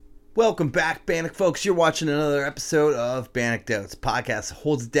Welcome back, Bannock folks. You're watching another episode of Bannockdotes, podcast that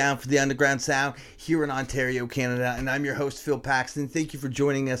holds it down for the underground sound here in Ontario, Canada. And I'm your host, Phil Paxton. Thank you for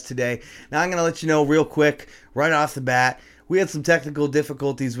joining us today. Now, I'm going to let you know real quick, right off the bat, we had some technical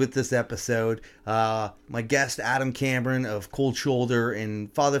difficulties with this episode. My guest, Adam Cameron of Cold Shoulder and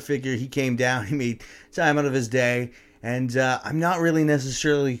Father Figure, he came down. He made time out of his day. And I'm not really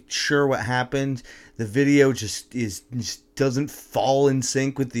necessarily sure what happened. The video just doesn't fall in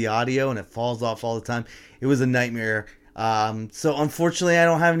sync with the audio, and it falls off all the time. It was a nightmare. So unfortunately, I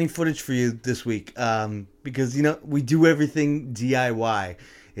don't have any footage for you this week because, you know, we do everything DIY.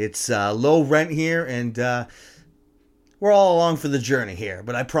 It's low rent here, and we're all along for the journey here.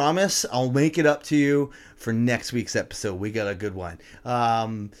 But I promise I'll make it up to you for next week's episode. We got a good one.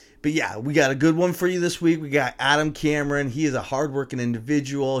 But yeah, we got a good one for you this week. We got Adam Cameron. He is a hardworking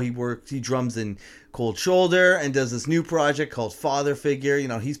individual. He drums in Cold Shoulder and does this new project called Father Figure. You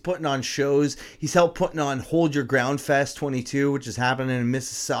know, he's putting on shows. He's helped putting on Hold Your Ground Fest 22, which is happening in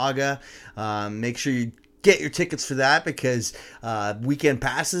Mississauga. Make sure you get your tickets for that because weekend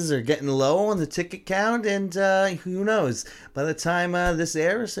passes are getting low on the ticket count, and who knows, by the time this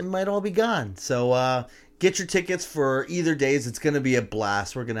airs, it might all be gone. So get your tickets for either days. It's going to be a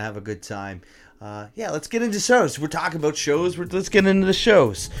blast. We're going to have a good time. Let's get into shows. We're talking about shows. Let's get into the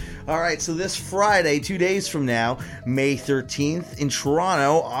shows. All right, so this Friday, 2 days from now, May 13th, in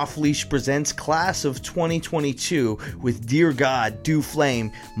Toronto, Off Leash presents Class of 2022 with Dear God, Do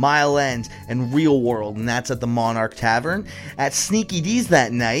Flame, Mile End, and Real World, and that's at the Monarch Tavern. At Sneaky D's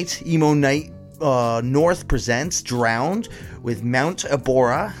that night, Emo Night North presents Drowned with Mount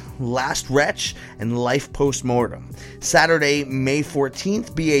Abora, Last Wretch, and Life Postmortem. Saturday, May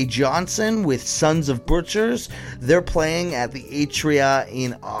 14th, B.A. Johnson with Sons of Butchers. They're playing at the Atria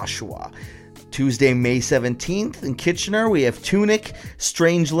in Oshawa. Tuesday, May 17th, in Kitchener, we have Tunic,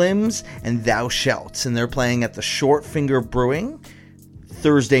 Strange Limbs, and Thou Shalt, and they're playing at the Short Finger Brewing.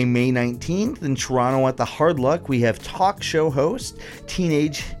 Thursday, May 19th, in Toronto at the Hard Luck, we have talk show host,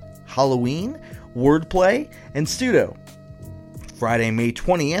 Teenage Halloween, Wordplay, and Studo. Friday, May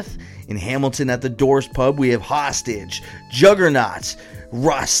 20th, in Hamilton at the Doors Pub, we have Hostage, Juggernaut,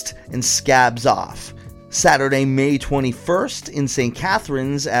 Rust, and Scabs Off. Saturday, May 21st, in St.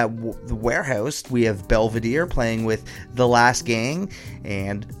 Catharines at the Warehouse, we have Belvedere playing with The Last Gang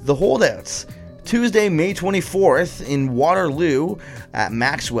and The Holdouts. Tuesday, May 24th, in Waterloo at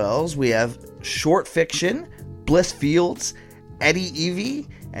Maxwell's, we have Short Fiction, Bliss Fields, Eddie Evie,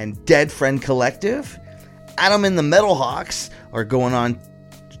 and Dead Friend Collective. Adam and the Metal Hawks are going on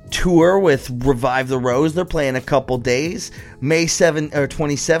tour with Revive the Rose. They're playing a couple days. May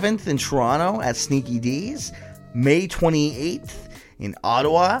 27th in Toronto at Sneaky D's. May 28th in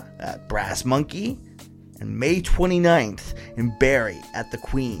Ottawa at Brass Monkey. And May 29th in Barrie at the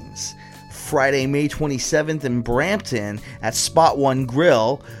Queens. Friday, May 27th in Brampton at Spot One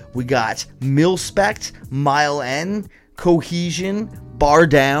Grill. We got Milspect, Mile End, Cohesion, Bar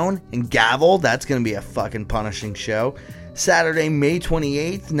Down, and Gavel. That's going to be a fucking punishing show. Saturday, May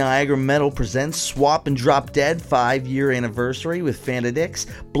 28th, Niagara Metal presents Swap and Drop Dead 5-year anniversary with Fandadix,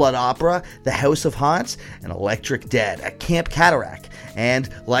 Blood Opera, The House of Haunts, and Electric Dead at Camp Cataract. And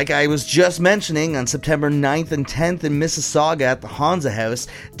like I was just mentioning, on September 9th and 10th in Mississauga at the Hansa House,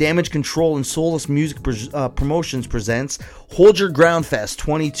 Damage Control and Soulless Music Promotions presents Hold Your Ground Fest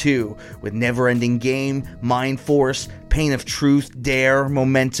 22 with Never Ending Game, Mind Force, Pain of Truth, Dare,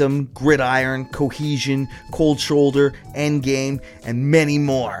 Momentum, Gridiron, Cohesion, Cold Shoulder, Endgame, and many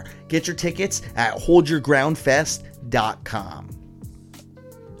more. Get your tickets at holdyourgroundfest.com.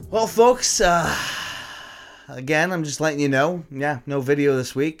 Well, folks, again, I'm just letting you know, no video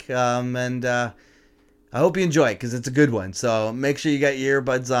this week, and I hope you enjoy it, because it's a good one, so make sure you got your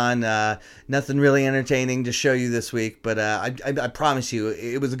earbuds on. Nothing really entertaining to show you this week, but I promise you,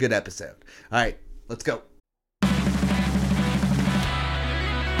 it was a good episode. All right, let's go.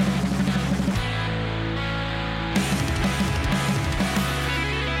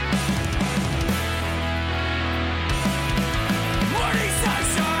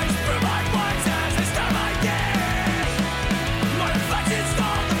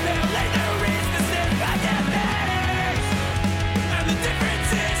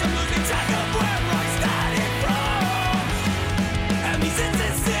 And these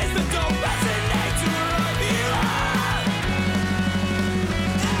instances that don't resonate to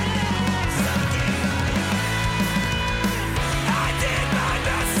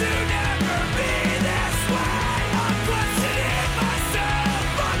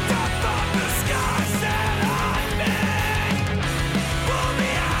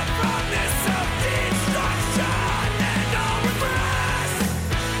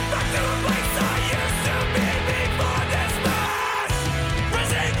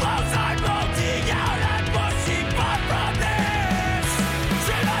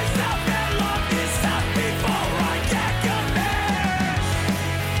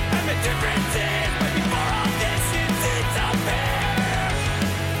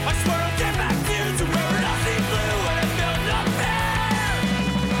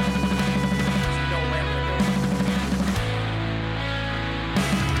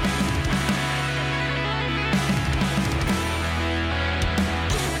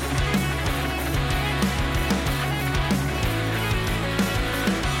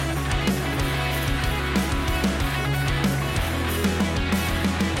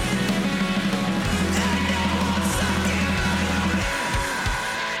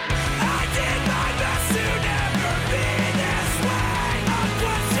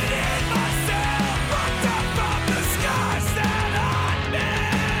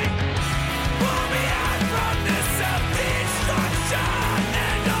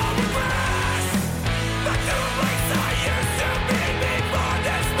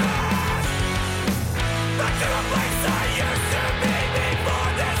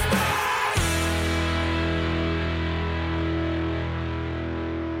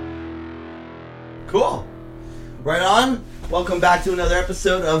Right on. Welcome back to another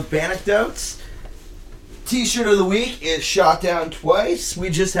episode of Bannockdotes. T-shirt of the week is Shot Down Twice. We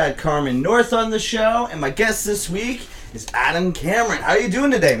just had Carmen North on the show, and my guest this week is Adam Cameron. How are you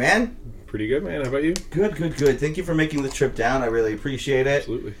doing today, man? Pretty good, man. How about you? Good. Thank you for making the trip down. I really appreciate it.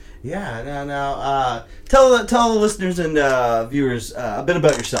 Absolutely. Yeah. Now, tell the listeners and viewers a bit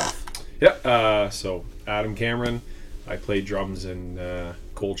about yourself. Yeah. So Adam Cameron. I played drums in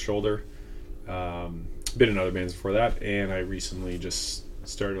Cold Shoulder. Been in other bands before that, and I recently just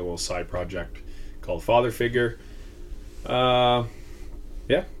started a little side project called Father Figure. Putting a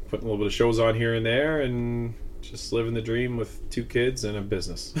little bit of shows on here and there, and just living the dream with 2 kids and a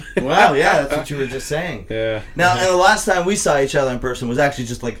business. Wow, yeah, that's what you were just saying. Yeah. Now, and the last time we saw each other in person was actually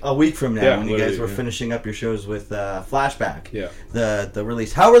just like a week from now when you guys were yeah. finishing up your shows with Flashback. Yeah. The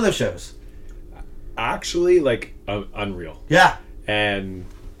release. How were those shows? Actually, like, unreal. Yeah. And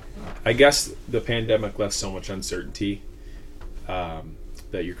I guess the pandemic left so much uncertainty that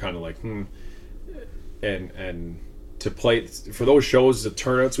you're kind of like, And to play for those shows, the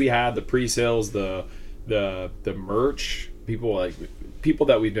turnouts we had, the pre-sales, the merch, people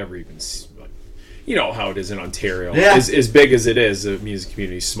that we've never even seen, like, you know how it is in Ontario. Yeah. As big as it is, the music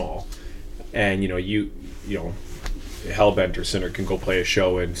community is small, and you know Hellbent or Sinner can go play a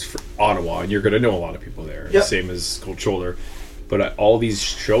show in Ottawa, and you're going to know a lot of people there. Yep. Same as Cold Shoulder. But at all these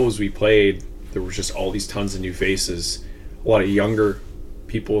shows we played, there was just all these tons of new faces, a lot of younger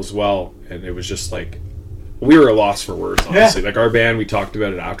people as well, and it was just like, we were a loss for words, honestly. Yeah. Like, our band, we talked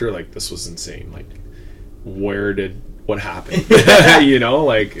about it after, like, this was insane. Like, what happened? You know,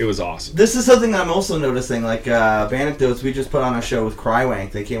 like, it was awesome. This is something I'm also noticing, like, Bannockdotes, we just put on a show with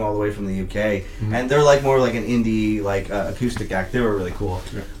Crywank. They came all the way from the UK, and they're, like, more like an indie, like, acoustic act. They were really cool.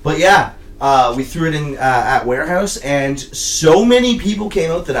 Yeah. But, yeah, we threw it in at Warehouse, and so many people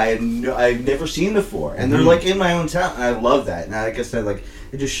came out that I've never seen before, and they're, like, in my own town, and I love that. And like I said, like,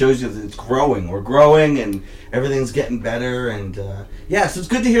 it just shows you that it's growing. We're growing, and everything's getting better. And so it's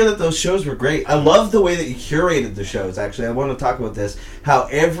good to hear that those shows were great. I love the way that you curated the shows, actually. I want to talk about this. How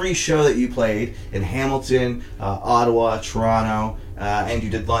every show that you played in Hamilton, Ottawa, Toronto, and you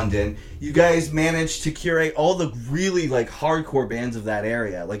did London, you guys managed to curate all the really, like, hardcore bands of that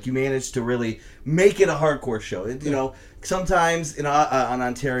area. Like, you managed to really make it a hardcore show. You know, sometimes on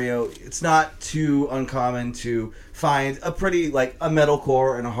Ontario, it's not too uncommon to find a pretty, like, a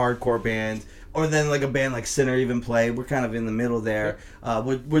metalcore and a hardcore band, or then, like, a band like Sinner even play. We're kind of in the middle there.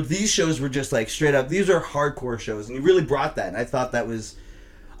 Where these shows were just, like, straight up, these are hardcore shows, and you really brought that, and I thought that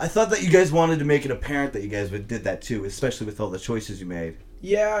you guys wanted to make it apparent that you guys did that too, especially with all the choices you made.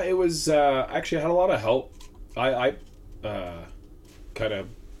 Yeah, it was, actually, I had a lot of help. I kind of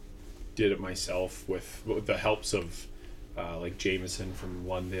did it myself with the helps of, like, Jameson from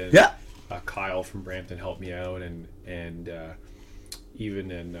London. Yeah. Kyle from Brampton helped me out, and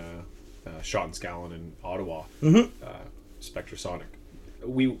even in Sean Scallon in Ottawa, Spectrasonic.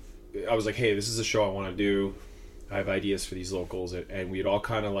 I was like, hey, this is a show I want to do. I have ideas for these locals, and we'd all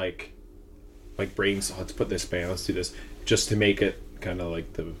kind of like brainstorm. Let's put this band. Let's do this, just to make it kind of like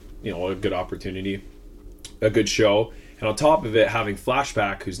a good opportunity, a good show. And on top of it, having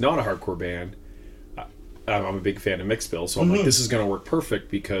Flashback, who's not a hardcore band, I'm a big fan of Mixbill, so I'm like, this is going to work perfect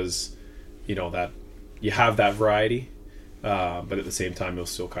because, that you have that variety, but at the same time, it was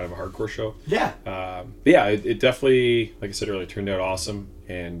still kind of a hardcore show. Yeah. It definitely, like I said earlier, turned out awesome.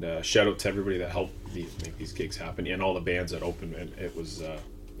 And shout out to everybody that helped make these gigs happen, and all the bands that opened. And it was,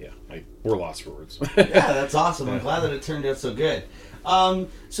 we're lost for words. Yeah, that's awesome. I'm glad that it turned out so good.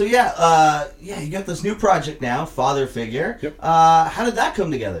 You got this new project now, Father Figure. Yep. How did that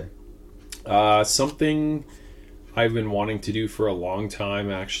come together? Something I've been wanting to do for a long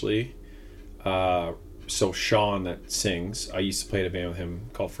time, actually. So Sean that sings, I used to play in a band with him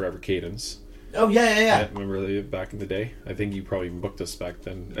called Forever Cadence. Oh, yeah. I remember back in the day. I think you probably booked us back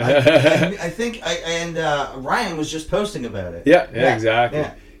then. I think Ryan was just posting about it. Yeah, exactly.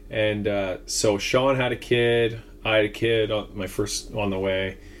 Yeah. And so Sean had a kid. I had a kid, my first on the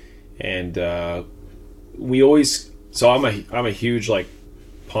way. And we always... So I'm a huge, like,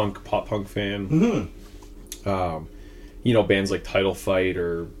 pop punk fan. Mm-hmm. Bands like Title Fight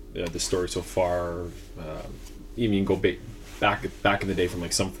or The Story So Far. Even go back in the day from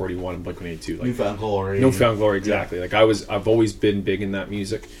like Sum 41 and Blink-182, like Newfound Glory, exactly. Yeah. Like I've always been big in that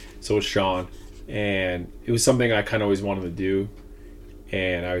music. So was Sean, and it was something I kind of always wanted to do,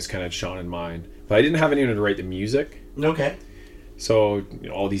 and I always kind of had Sean in mind, but I didn't have anyone to write the music. Okay. So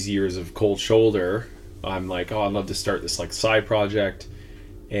all these years of Cold Shoulder, I'm like, I'd love to start this like side project,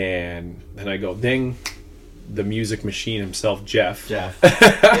 and then I go ding, the music machine himself, Jeff. Yeah.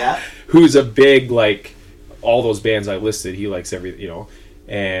 Who's a big like all those bands I listed, he likes every,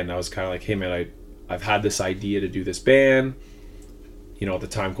 and I was kind of like, hey man, I've had this idea to do this band. At the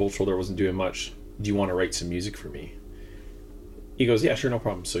time Cold Shoulder wasn't doing much. Do you want to write some music for me? He goes, yeah, sure, no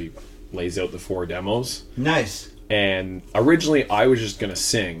problem. So he lays out the 4 demos. Nice. And originally I was just going to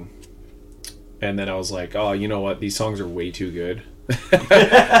sing. And then I was like, oh, you know what? These songs are way too good.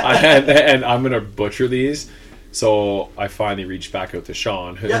 and I'm going to butcher these. So I finally reached back out to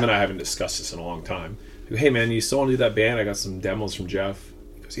Sean. Him and I haven't discussed this in a long time. I go, hey, man, you still want to do that band? I got some demos from Jeff.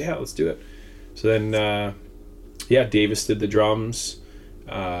 He goes, yeah, let's do it. So then, Davis did the drums.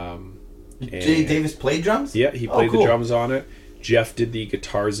 Davis played drums? Yeah, he played the drums on it. Jeff did the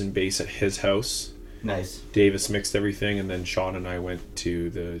guitars and bass at his house. Nice. Davis mixed everything, and then Sean and I went to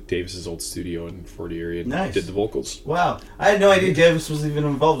the Davis's old studio in Fort Erie and did the vocals. Wow. I had no idea Davis was even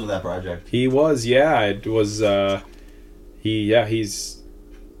involved with that project. He was, yeah. It was, he's...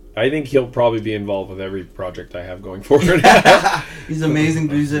 I think he'll probably be involved with every project I have going forward. He's an amazing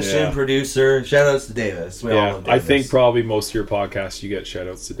musician, producer. Shout outs to Davis. We all love Davis. I think probably most of your podcasts you get shout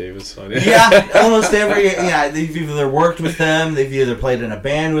outs to Davis on it. Yeah, almost every. Yeah, they've either worked with them, they've either played in a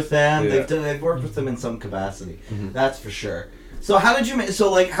band with them, they've worked with them in some capacity. Mm-hmm. That's for sure. So how did you?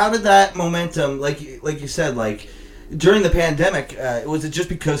 So how did that momentum? Like you said, during the pandemic, was it just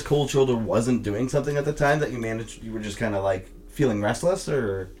because Cold Shoulder wasn't doing something at the time that you managed? You were just kind of feeling restless,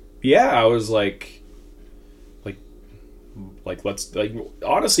 or? Yeah, I was like let's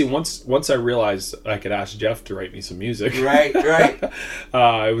honestly once I realized I could ask Jeff to write me some music. Right.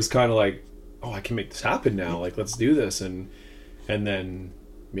 It was kind of like, oh, I can make this happen now. Let's do this, and then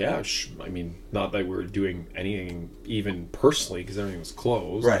I mean, not that we were doing anything even personally because everything was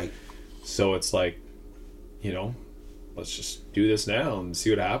closed. Right. So it's like, let's just do this now and see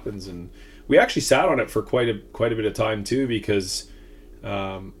what happens. And we actually sat on it for quite a bit of time too, because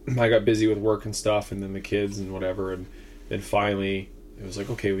I got busy with work and stuff, and then the kids and whatever, and then finally it was like,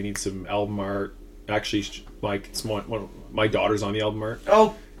 okay, we need some album art. Actually, my daughter's on the album art.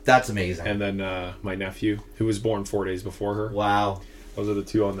 Oh, that's amazing. And then my nephew, who was born 4 days before her. Wow. Those are the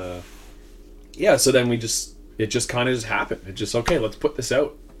two on the... Yeah, so then it just kind of just happened. It just, okay, let's put this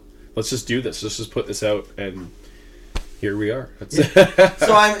out. Let's just do this. Let's just put this out, and here we are. So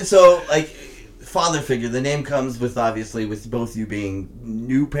father figure, the name comes with both you being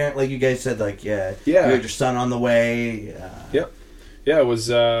new parent, like you guys said, you had your son on the way. It was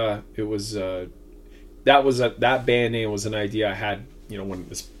that band name was an idea I had, when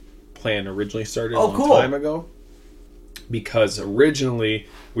this plan originally started a long time ago, because originally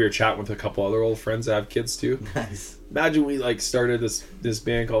we were chatting with a couple other old friends that have kids too. Nice. Imagine we started this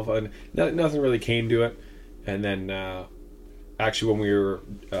band called Fun. Nothing really came to it, and then actually, when we were,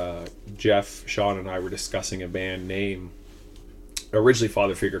 Jeff, Sean, and I were discussing a band name, originally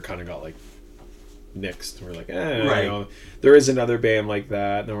Father Figure kind of got nixed. And we're like, right. There is another band like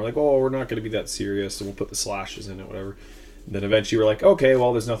that. And then we're like, oh, we're not going to be that serious, and we'll put the slashes in it, whatever. And then eventually we're like, okay,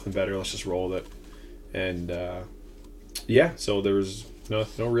 well, there's nothing better. Let's just roll with it. And so there was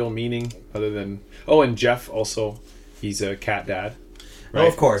no real meaning other than, and Jeff also, he's a cat dad. Right? Oh,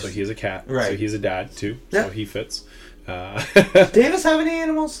 of course. So he has a cat. Right. So he's a dad too. Yeah. So he fits. Davis have any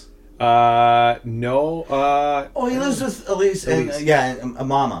animals? No. He lives with Elise. And a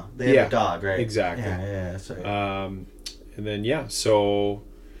mama. They have a dog, right? Exactly. Yeah. Sorry. And then so,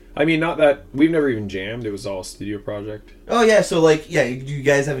 I mean, not that we've never even jammed. It was all a studio project. Oh yeah. So do you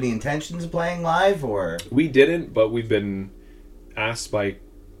guys have any intentions of playing live, or? We didn't, but we've been asked by,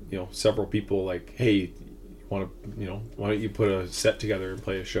 several people hey, why don't you put a set together and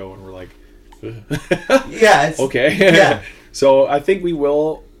play a show? And we're like, yeah, it's, okay. Yeah. So I think we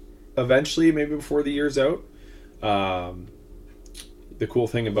will eventually, maybe before the year's out. The cool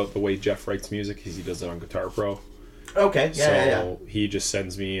thing about the way Jeff writes music is he does it on Guitar Pro. Okay. So he just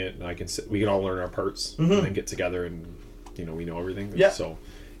sends me it, and we can all learn our parts, and then get together, and we know everything. Yeah. So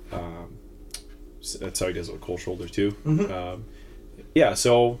that's how he does it with Cold Shoulder too. Mm-hmm.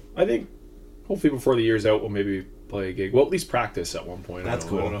 So I think hopefully before the year's out, we'll maybe play a gig. Well, at least practice at one point. That's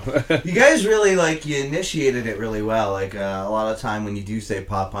cool. I don't know. You guys really you initiated it really well. A lot of time when you do say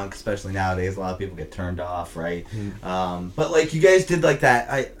pop punk, especially nowadays, a lot of people get turned off, right? Mm. But you guys did that.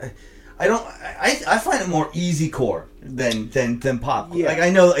 I find it more easy core than pop. Yeah. I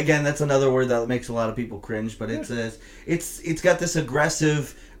know, again, that's another word that makes a lot of people cringe, but it's got this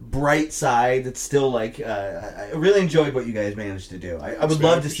aggressive, bright side that's still I really enjoyed what you guys managed to do. I would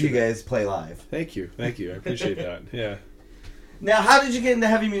love to see you guys play live. Thank you. I appreciate that. Yeah. Now, how did you get into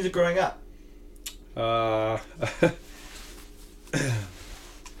heavy music growing up?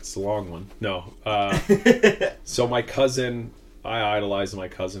 It's a long one. No. So my cousin, I idolized my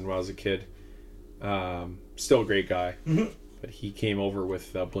cousin when I was a kid. still a great guy. Mm-hmm. But he came over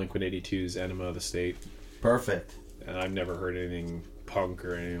with Blink-182's Enema of the State. Perfect. And I've never heard anything punk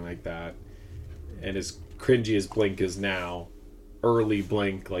or anything like that. And as cringy as Blink is now, early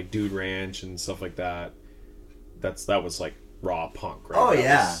Blink, like Dude Ranch and stuff like that, that was like raw punk, right?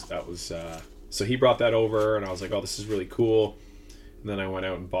 Oh, That was so he brought that over, and I was like, oh, this is really cool. And then I went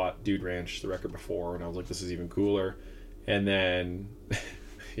out and bought Dude Ranch, the record before, and I was like, this is even cooler. And then,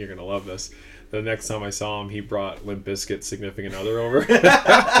 you're going to love this, the next time I saw him, he brought Limp Bizkit's Significant Other over.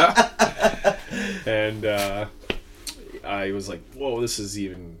 And I was like, whoa, this is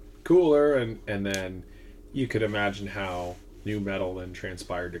even cooler. And then you could imagine how new metal then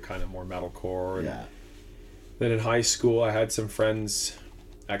transpired to kind of more metalcore. And then in high school, I had some friends,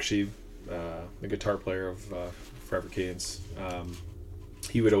 actually, the guitar player of Forever Cadence,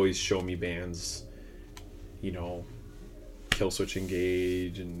 he would always show me bands, you know, Killswitch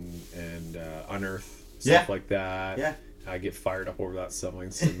Engage and Unearth, stuff like that. Yeah. I get fired up over that stuff. Like,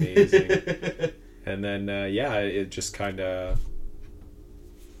 it's amazing. And then, it just kind of...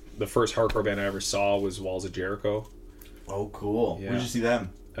 The first hardcore band I ever saw was Walls of Jericho. Oh, cool. Yeah. Where'd you see them?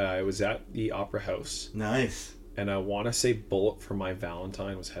 It was at the Opera House. Nice. And I want to say Bullet for My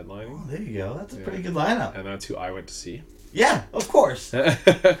Valentine was headlining. Oh, there you go. That's a pretty good lineup. And that's who I went to see. Yeah, of course.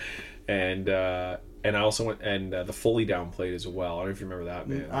 And I also went, and the Fully Down played as well. I don't know if you remember that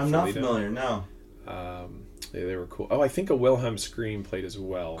band. I'm not familiar, no. They were cool. Oh, I think a Wilhelm Scream played as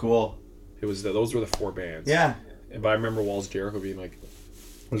well. Cool. It was those were the four bands. Yeah. But I remember Walls of Jericho being like,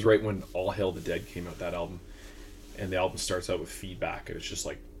 it was right when All Hail the Dead came out, that album. And the album starts out with Feedback, and it's just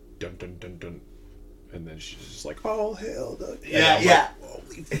like, dun dun dun dun. And then she's just like, All Hail the Dead. Yeah. Like,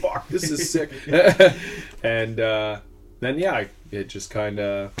 holy fuck, this is sick. And then, it just kind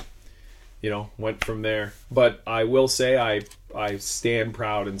of, went from there. But I will say I stand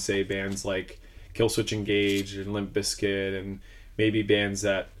proud and say bands like Killswitch Engage and Limp Bizkit, and maybe bands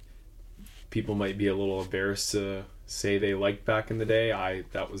that people might be a little embarrassed to say they liked back in the day,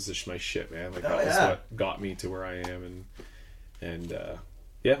 that was just my shit, man. Like, that was what got me to where I am, and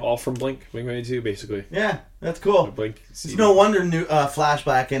all from Blink-182, basically. Yeah, that's cool. Blink. It's no wonder new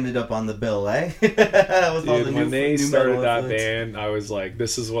Flashback ended up on the bill, eh? With all the when they new started metal that influence. band, I was like,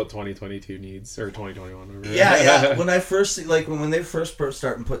 this is what 2022 needs, or 2021. Yeah. When I first when they first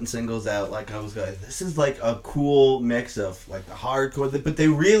started putting singles out, like, I was like, this is like a cool mix of like the hardcore, but they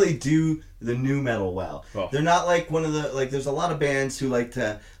really do the new metal well. Oh. They're not like one of the there's a lot of bands who like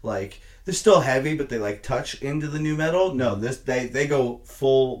to they're still heavy, but they like touch into the new metal. No, they go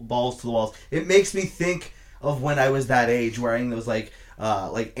full balls to the walls. It makes me think of when I was that age, wearing those like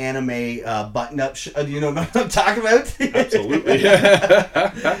anime button-up. You know what I'm talking about? Absolutely.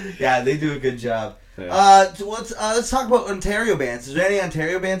 Yeah, they do a good job. Yeah. So let's talk about Ontario bands. Is there any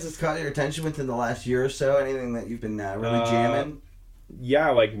Ontario bands that's caught your attention within the last year or so? Anything that you've been really jamming? Yeah,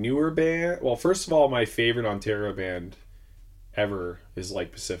 like newer band. Well, first of all, my favorite Ontario band ever is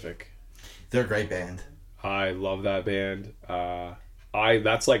Like Pacific. They're a great band. I love that band.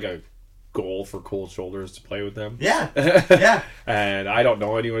 That's like a goal for Cold Shoulders to play with them. Yeah, yeah. And I don't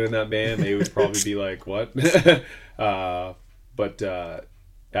know anyone in that band. They would probably be like, what? But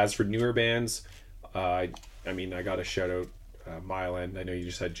as for newer bands, I got to shout out Mile End. I know you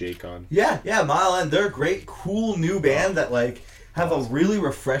just had Jake on. Yeah, Mile End. They're a great, cool new band that like have a really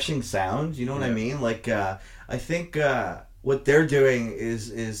refreshing sound. You know what I mean? Like, I think what they're doing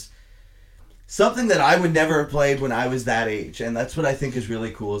is something that I would never have played when I was that age, and that's what I think is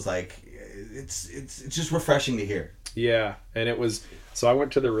really cool. Is like, it's just refreshing to hear. Yeah, and it was. So I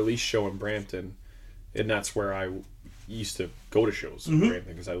went to the release show in Brampton, and that's where I used to go to shows in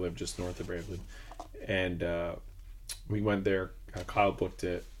Brampton because I lived just north of Brampton, and we went there. Kyle booked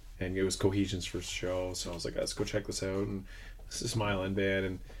it, and it was Cohesion's first show, so I was like, let's go check this out. And this is Mile End band,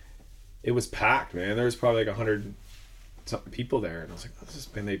 and it was packed, man. There was probably like 100 something people there, and I was like, this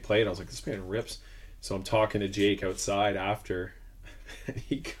band they played. I was like, this band rips. So I'm talking to Jake outside after, and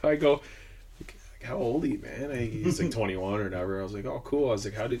I go, like, how old are you, man? He's like 21 or whatever. I was like, oh, cool. I was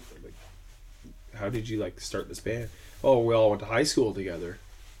like, how did you like start this band? Oh, we all went to high school together.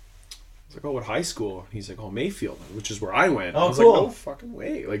 I was like, oh, what high school? And he's like, oh, Mayfield, which is where I went. Oh, I was cool. like, no fucking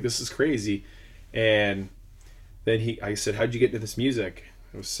way. Like, this is crazy. And then I said, how'd you get into this music?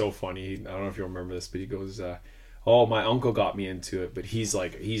 It was so funny. I don't know if you remember this, but he goes, oh, my uncle got me into it, but he's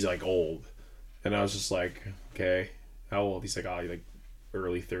like old. And I was just like, okay, how old? He's like, oh, like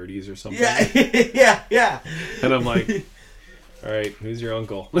early 30s or something. Yeah. And I'm like, all right, who's your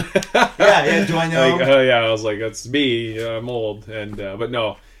uncle? Yeah, do I know? Like, oh yeah, I was like, that's me. I'm old. And but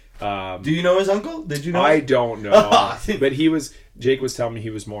no, Do you know his uncle? Did you know? I don't know, but Jake was telling me he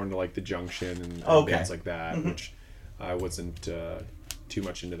was more into like the Junction and bands like that, which I wasn't too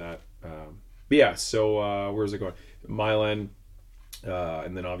much into that. But yeah, so where's it going? Mylan,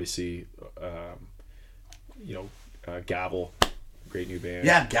 and then obviously, Gavel, great new band.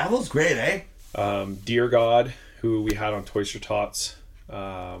 Yeah, Gavel's great, eh? Dear God, who we had on Toys for Tots,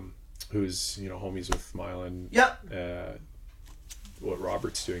 who's homies with Mylan. Yep. What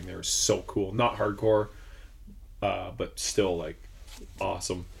Robert's doing there is so cool. Not hardcore, but still like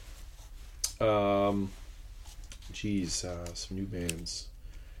awesome. Some new bands.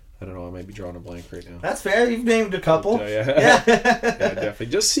 I don't know. I might be drawing a blank right now. That's fair. You've named a couple. Yeah, definitely.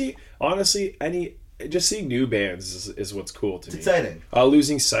 Just seeing new bands is what's cool to me. Exciting.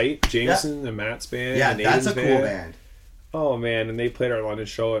 Losing Sight, Jameson and Matt's band. Yeah, and that's Aiden's a cool band. Oh man, and they played our London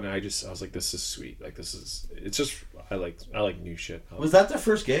show, and I was like, this is sweet. Like I like new shit. Was that their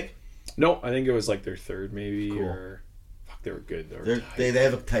first gig? No, I think it was like their third maybe, cool. Or fuck, they were good. They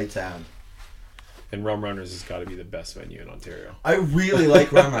have a tight sound. And Rum Runners has got to be the best venue in Ontario. I really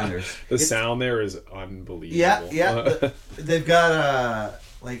like Rum Runners. Sound there is unbelievable. Yeah. They've got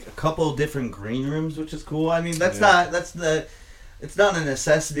like a couple different green rooms, which is cool. I mean, it's not a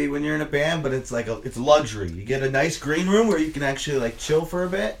necessity when you're in a band, but it's like it's luxury. You get a nice green room where you can actually like chill for a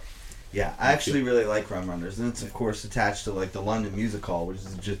bit. Yeah, I actually really like Rum Runners, and it's of course attached to like the London Music Hall, which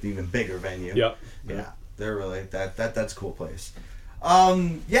is just an even bigger venue. Yep. Yeah, they're really that's a cool place.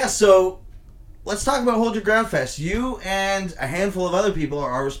 So let's talk about Hold Your Ground Fest. You and a handful of other people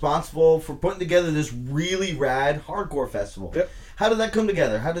are responsible for putting together this really rad hardcore festival. Yep. How did that come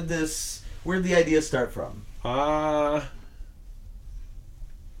together? Where did the idea start from?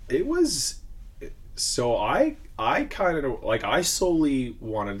 It was, so I kind of, like, I solely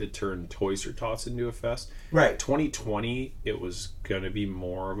wanted to turn Toys for Tots into a fest. Right. 2020, it was going to be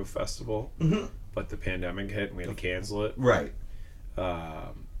more of a festival, but the pandemic hit and we had to cancel it. Right.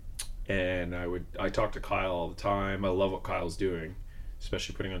 And I talk to Kyle all the time. I love what Kyle's doing,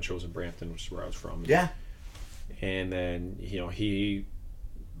 especially putting on shows in Brampton, which is where I was from. Yeah. And then, he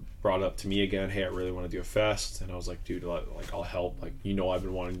brought up to me again, hey, I really want to do a fest. And I was like, dude, I'll help. Like, I've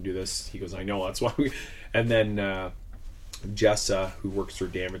been wanting to do this. He goes, I know, that's why we... And then Jessa, who works for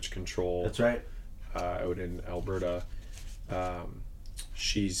Damage Control. That's right. Out in Alberta.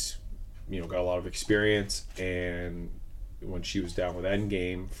 She's, got a lot of experience. And when she was down with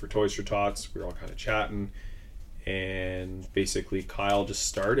Endgame for Toys for Tots, we were all kind of chatting. And basically, Kyle just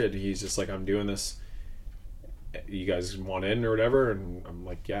started. He's just like, I'm doing this. You guys want in or whatever? And I'm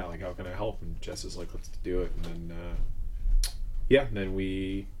like, yeah, like, how can I help? And Jess is like, let's do it. And then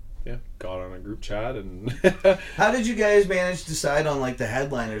we got on a group chat. And how did you guys manage to decide on like the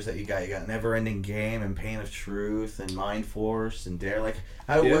headliners that you got? You got Never Ending Game and Pain of Truth and Mind Force and Dare. Like,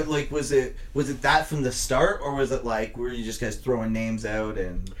 was it that from the start, or was it like were you just guys throwing names out?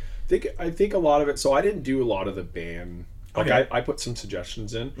 And I think a lot of it. So I didn't do a lot of the band. Like, okay. I put some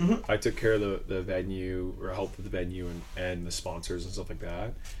suggestions in. Mm-hmm. I took care of the venue, or helped with the venue and the sponsors and stuff like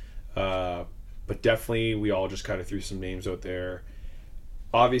that. But definitely we all just kind of threw some names out there.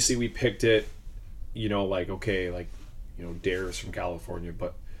 Obviously we picked it, Dare is from California,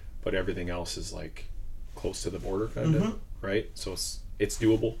 but everything else is like close to the border kind of, right? So it's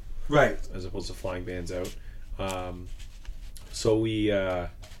doable. Right. As opposed to flying bands out. So we...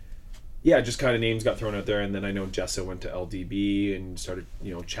 just kind of names got thrown out there, and then I know Jessa went to LDB and started,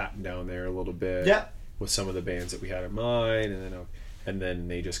 chatting down there a little bit with some of the bands that we had in mind, and then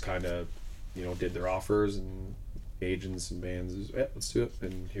they just kind of, did their offers, and agents and bands, let's do it,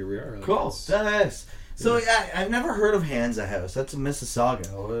 and here we are. Cool, that is. So I've never heard of Hansa House. That's in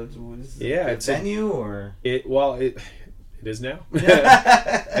Mississauga. It's a venue or it is now.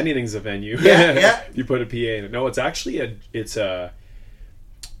 Anything's a venue. Yeah. You put a PA in it. No, it's actually it's a.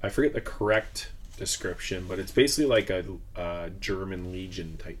 I forget the correct description, but it's basically like a German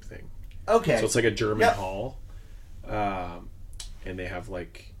Legion type thing. Okay. So it's like a German hall, and they have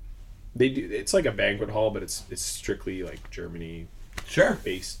it's like a banquet hall, but it's strictly like Germany. Sure.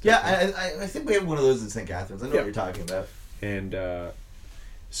 Based. Yeah, I think we have one of those in St. Catharines. I know what you're talking about. And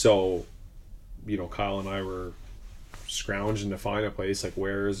so, Kyle and I were scrounging to find a place, like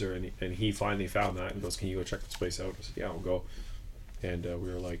where is there, and he finally found that and goes, "Can you go check this place out?" I said, "Yeah, we'll go." And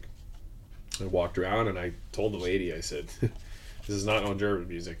we were like, I walked around and I told the lady, I said, this is not on German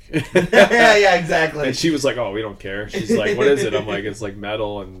music. yeah, exactly. And she was like, oh, we don't care. She's like, what is it? I'm like, it's like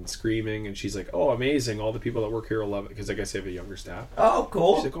metal and screaming. And she's like, oh, amazing. All the people that work here will love it. Because I guess they have a younger staff. Oh,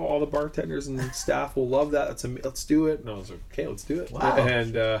 cool. She's like, oh, all the bartenders and staff will love that. Let's do it. And I was like, okay, let's do it. Wow.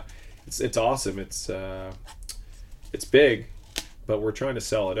 And it's awesome. It's big. but we're trying to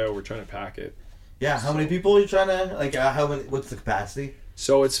sell it out. We're trying to pack it. Yeah, how many people are you trying to, like, how many, what's the capacity?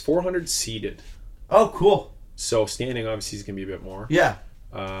 So it's 400 seated. Oh, cool. So standing obviously is going to be a bit more. Yeah.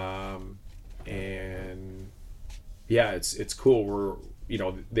 And yeah, it's cool. We're, you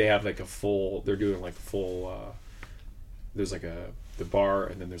know, they have like a full, they're doing like a full, there's like the bar,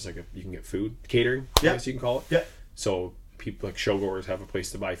 and then there's like you can get food, catering, I guess you can call it. Yeah. So people like showgoers have a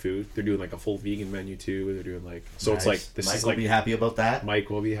place to buy food. They're doing like a full vegan menu too. They're doing like, so Nice. it's like, this Mike is will like, be happy about that. Mike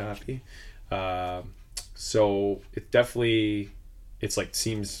will be happy. So it definitely, it's like,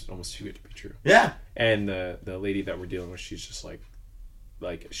 seems almost too good to be true. Yeah. And the lady that we're dealing with, she's just like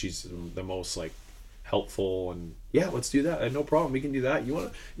she's the most like helpful, and yeah, let's do that. No problem. We can do that.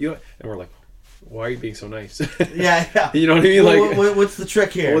 And we're like, why are you being so nice? Yeah. You know what I mean? Like, what's the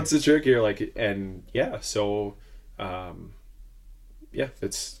trick here? What's the trick here? Like, and yeah, so, yeah,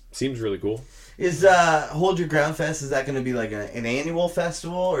 it seems really cool. Is Hold Your Ground Fest, is that going to be like an annual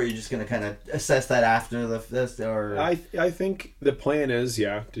festival, or are you just going to kind of assess that after the fest? Or I think the plan is,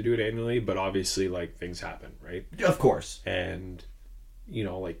 to do it annually, but obviously, like, things happen, right? Of course. And, you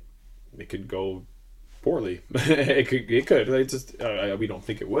know, like, it could go poorly. it could. Like, just we don't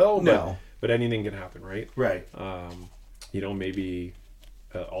think it will. No. But anything can happen, right? Right. You know, maybe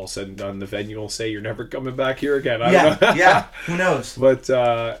all said and done, the venue will say you're never coming back here again. I don't know. Yeah. Who knows? But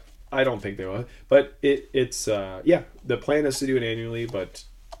I don't think they will. But it's the plan is to do it annually, but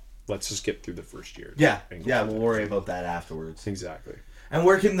let's just get through the first year. Yeah. We'll worry about that afterwards. Exactly. And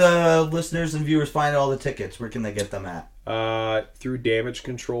where can the listeners and viewers find all the tickets? Where can they get them at? Through Damage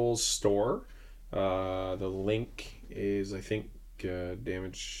Control's store. The link is, I think,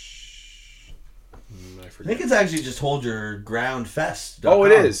 Damage. I forget. I think it's actually just Hold Your Ground Fest. Oh,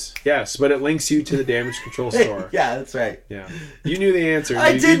 it is. Yes, but it links you to the Damage Control store. Yeah, that's right. Yeah, you knew the answer.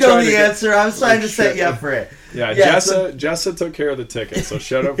 I did know the answer. I was trying to set you up for it. Yeah, Jessa took care of the ticket, so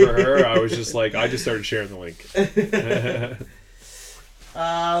shout out for her. I was just like, I just started sharing the link.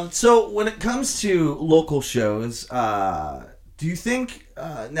 So when it comes to local shows, do you think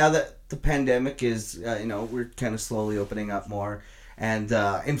now that the pandemic is, we're kind of slowly opening up more, and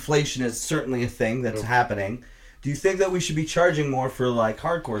inflation is certainly a thing that's happening, do you think that we should be charging more for like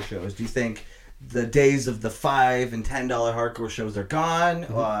hardcore shows? Do you think the days of the $5 and $10 hardcore shows are gone?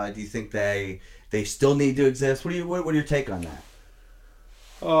 Do you think they still need to exist? What are your take on that?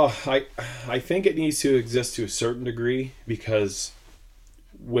 Oh, I think it needs to exist to a certain degree, because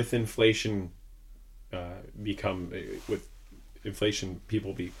with inflation,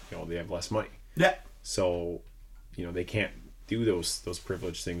 people they have less money. Yeah. So, they can't do those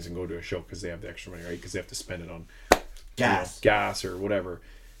privileged things and go to a show because they have the extra money, right? Because they have to spend it on gas or whatever.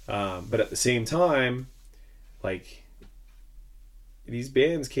 But at the same time, like, these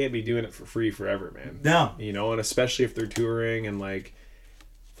bands can't be doing it for free forever, man. No. And especially if they're touring and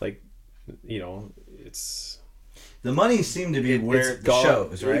it's the money seemed to be where the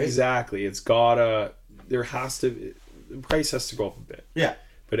shows, right? Exactly. The price has to go up a bit. Yeah.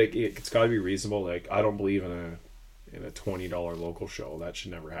 But it's got to be reasonable. Like, I don't believe in a $20 local show. That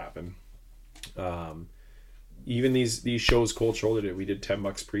should never happen. Even these shows Cold Shoulder did, we did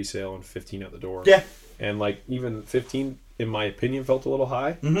 $10 pre-sale and $15 at the door. Yeah. And like, even 15, in my opinion, felt a little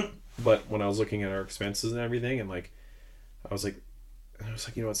high. Mm-hmm. But when I was looking at our expenses and everything, and like, I was like,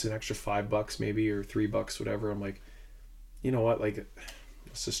 it's an extra $5 maybe, or $3, whatever. I'm like, you know what? Like,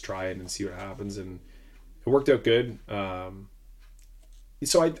 let's just try it and see what happens. And it worked out good.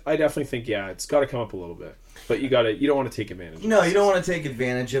 So I definitely think, it's got to come up a little bit, but you don't want to take advantage of it. No, you don't want to take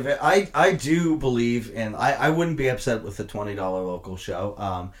advantage of it. I do believe, and I wouldn't be upset with the $20 local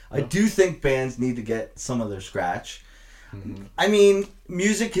show. I do think bands need to get some of their scratch. Mm-hmm. I mean,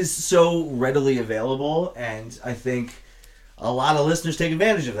 music is so readily available, and I think a lot of listeners take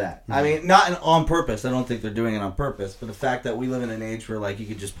advantage of that. Mm-hmm. I mean, not on purpose. I don't think they're doing it on purpose, but the fact that we live in an age where, like, you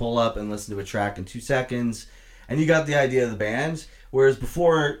could just pull up and listen to a track in 2 seconds, and you got the idea of the band. Whereas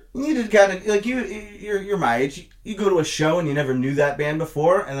before, you needed kind of, like, you're my age. You go to a show and you never knew that band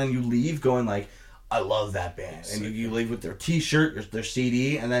before, and then you leave going like, I love that band. And you leave with their t-shirt, their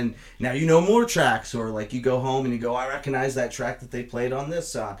CD, and then now you know more tracks. Or like, you go home and you go, I recognize that track that they played on this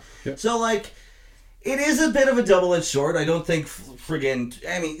song. Yep. So like, it is a bit of a double-edged sword. I don't think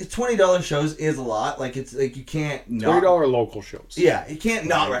 $20 shows is a lot. Like, it's like, you can't not... $30 local shows. Yeah, you can't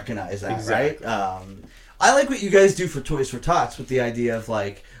not recognize that, exactly. Right? I like what you guys do for Toys for Tots with the idea of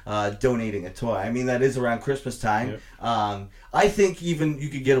like donating a toy. I mean, that is around Christmas time. Yep. I think even you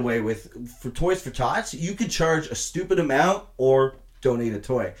could get away with, for Toys for Tots, you could charge a stupid amount or donate a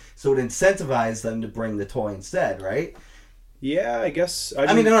toy. So it incentivizes them to bring the toy instead, right? Yeah, I guess.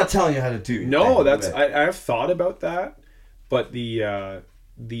 I mean, I'm not telling you how to do it. No, I have thought about that, But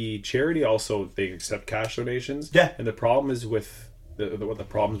the charity also, they accept cash donations. Yeah. And the problem is with what the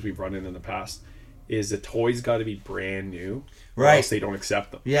problems we've run in the past is the toys got to be brand new, or Right? else they don't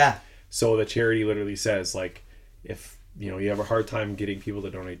accept them. Yeah. So the charity literally says, like, if you have a hard time getting people to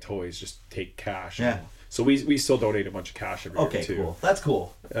donate toys, just take cash. Yeah. So we still donate a bunch of cash every year too. Cool. That's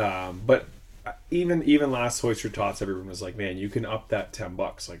cool. But even last Toys for Tots, everyone was like, "Man, you can up that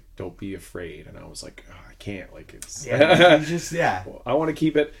 $10. Like, don't be afraid." And I was like, oh, "I can't. Like, it's I want to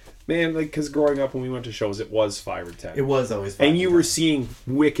keep it, man. Like, because growing up when we went to shows, it was 5 or 10. It was always 5 and you were seeing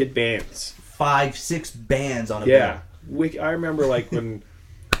wicked bands, 5-6 bands on a yeah. bill. I remember like when.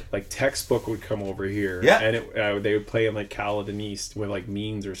 Like Textbook would come over here, yeah, and they would play in like Caledon East with like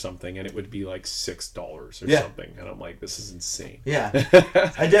Means or something, and it would be like $6 or something, and I'm like, this is insane. Yeah,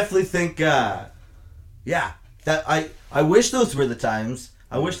 I definitely think, that I wish those were the times.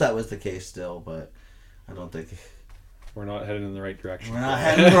 I wish that was the case still, but I don't think we're not headed in the right direction. We're not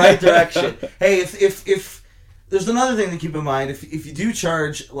heading in the right direction. Hey, if there's another thing to keep in mind, if you do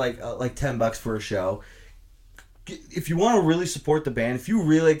charge like $10 for a show. If you want to really support the band, if you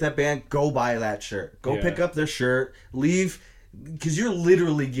really like that band, go buy that shirt. Go pick up their shirt. Leave, because you're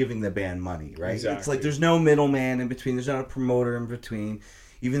literally giving the band money, right? Exactly. It's like there's no middleman in between. There's not a promoter in between.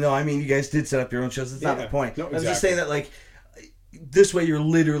 Even though, I mean, you guys did set up your own shows. That's not the point. No, I was just saying that, like, this way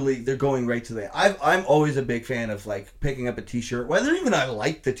they're going right to the... I'm always a big fan of, like, picking up a t-shirt, whether even I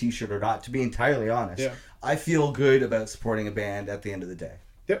like the t-shirt or not, to be entirely honest. Yeah. I feel good about supporting a band at the end of the day.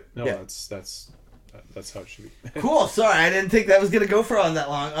 Yep. No, that's how it should be. Cool. Sorry, I didn't think that was going to go for on that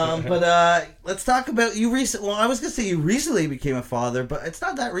long. But let's talk about you recently. Well, I was going to say you recently became a father, but it's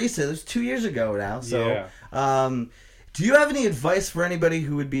not that recent. It was 2 years ago now. So, do you have any advice for anybody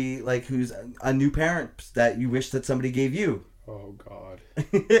who would be like, who's a new parent that you wish that somebody gave you? Oh God.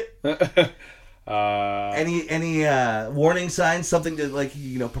 Any warning signs? Something to like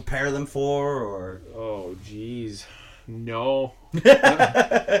prepare them for, or? Oh geez. No,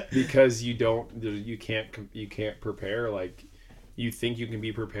 because you can't prepare. Like, you think you can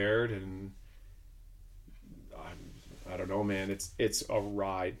be prepared, and I don't know, man. It's a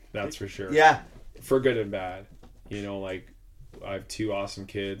ride, that's for sure. Yeah, for good and bad. Like, I have 2 awesome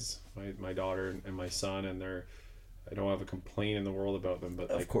kids, my daughter and my son, and I don't have a complaint in the world about them. But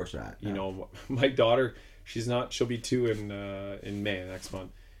of course not. My daughter, she'll be 2 in May next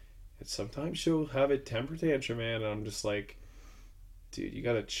month. Sometimes she'll have a temper tantrum, man, and I'm just like, dude, you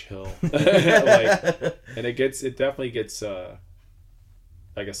gotta chill. And it definitely gets, I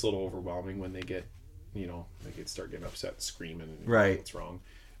guess, a little overwhelming when they get, start getting upset and screaming and right. What's wrong.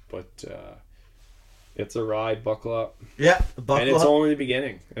 But it's a ride. Buckle up. Yeah, and it's only the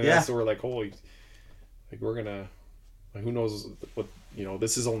beginning. And that's where we're like, holy, like, we're gonna, like, who knows what,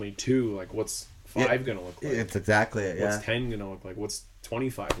 this is only 2. Like, what's 5 gonna look like? It's exactly it. What's 10 gonna look like? What's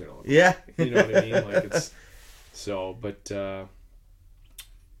 25 gonna look like? Yeah. You know what I mean? Like, it's so, but I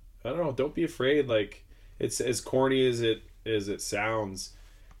don't know. Don't be afraid. Like, it's as corny as it sounds.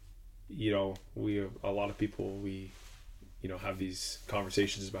 We have a lot of people. We, have these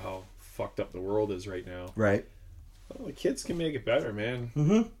conversations about how fucked up the world is right now. Right. Well, the kids can make it better, man.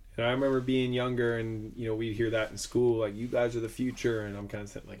 Mm-hmm. And I remember being younger, and we'd hear that in school, like, you guys are the future, and I'm kind of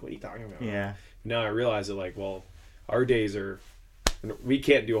saying, like, what are you talking about? Yeah. Now I realize that, like, well, our days are, we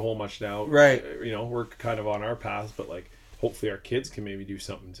can't do a whole much now. Right. We're kind of on our path, but, like, hopefully our kids can maybe do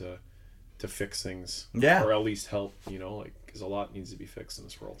something to fix things. Yeah. Or at least help, like, because a lot needs to be fixed in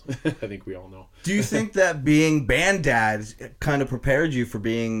this world. I think we all know. Do you think that being band dad kind of prepared you for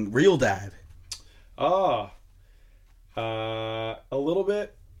being real dad? A little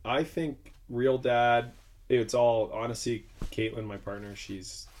bit. I think real dad, it's all, honestly, Caitlin, my partner,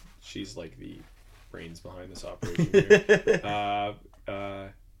 she's like the brains behind this operation here.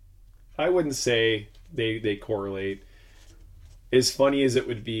 I wouldn't say they correlate. As funny as it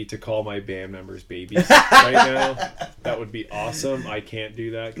would be to call my band members babies right now, that would be awesome. I can't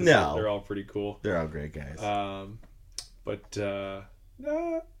do that because they're all pretty cool. They're all great guys. But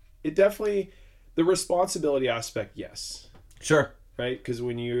it definitely, the responsibility aspect, yes. Sure. Right? Because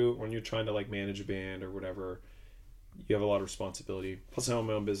when you're trying to, like, manage a band or whatever, you have a lot of responsibility. Plus, I own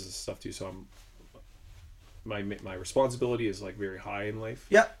my own business stuff too, so my responsibility is, like, very high in life.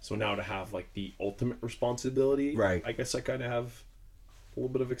 Yeah. So now to have, like, the ultimate responsibility, right? I guess I kind of have a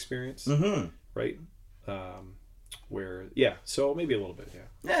little bit of experience, mm-hmm. right? So maybe a little bit, yeah.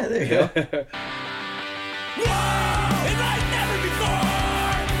 Yeah, there you go. Whoa! And like never before,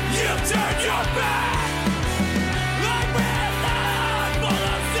 you've turned your back. Like we're not full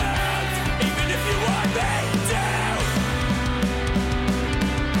of sense, even if you want me to.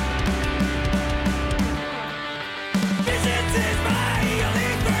 Visions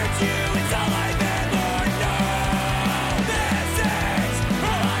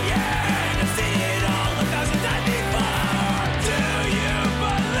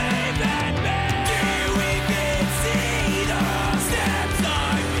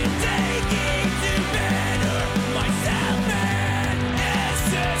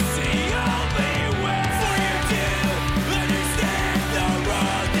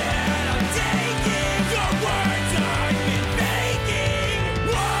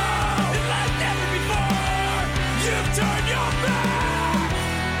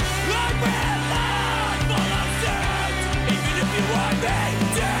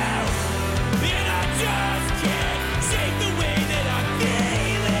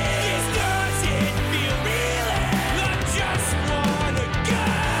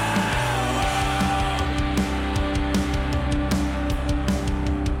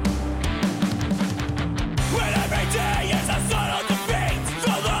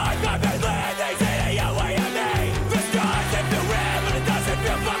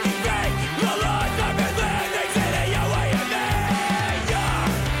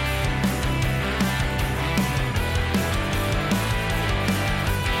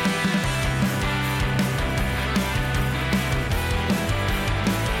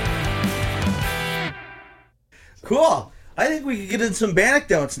Cool. I think we could get into some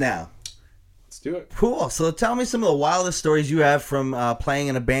anecdotes now. Let's do it. Cool. So tell me some of the wildest stories you have from playing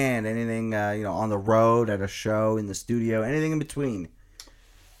in a band. Anything, on the road, at a show, in the studio, anything in between.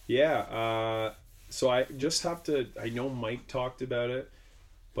 Yeah. So I just have to. I know Mike talked about it,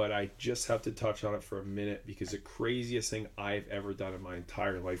 but I just have to touch on it for a minute because the craziest thing I've ever done in my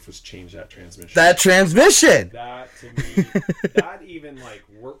entire life was change that transmission. That transmission. That to me, that even like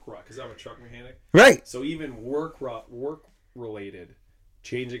work because I'm a truck mechanic. Right. So even work related,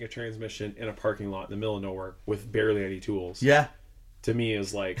 changing a transmission in a parking lot in the middle of nowhere with barely any tools. Yeah. To me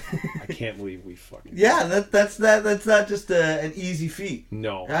is like, I can't believe we fucking. Yeah, that's not just an easy feat.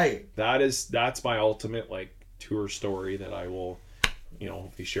 No. Right. That's my ultimate like tour story that I will,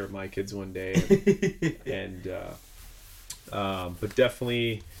 hopefully share with my kids one day. But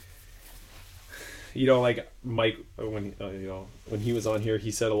definitely, like Mike when he was on here, he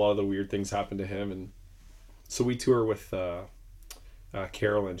said a lot of the weird things happened to him, and so we tour with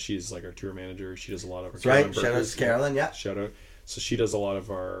Carolyn. She's like our tour manager. She does a lot of our right. Shout out to Carolyn. Yeah. Shout out. So she does a lot of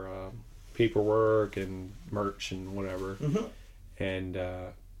our paperwork and merch and whatever. Mm-hmm. And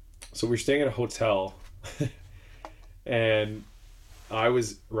so we were staying at a hotel, and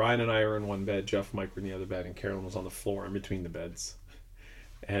Ryan and I were in one bed, Jeff and Mike were in the other bed, and Carolyn was on the floor in between the beds.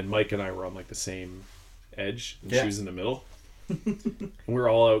 And Mike and I were on like the same edge, and she was in the middle. And we were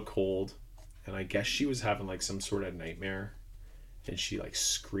all out cold, and I guess she was having like some sort of nightmare, and she like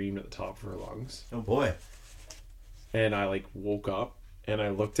screamed at the top of her lungs. Oh boy. And I like woke up and I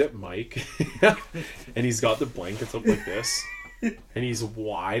looked at Mike and he's got the blankets up like this and he's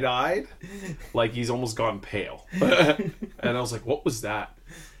wide-eyed, like he's almost gone pale. And I was like, what was that?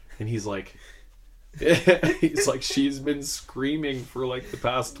 And he's like, she's been screaming for like the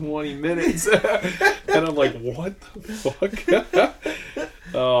past 20 minutes. And I'm like, what the fuck?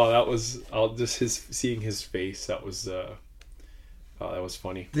 Oh, seeing his face, that was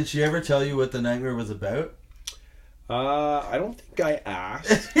funny. Did she ever tell you what the nightmare was about? I don't think I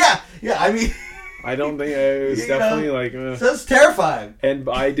asked. yeah, I mean... I don't think it was definitely like... That's terrifying. And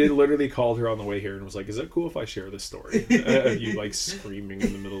I did literally call her on the way here and was like, is it cool if I share this story? Of you like screaming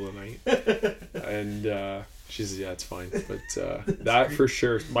in the middle of the night. And she says, yeah, it's fine. But that for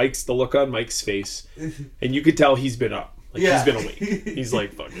sure, the look on Mike's face, and you could tell he's been up. Like he's been awake. He's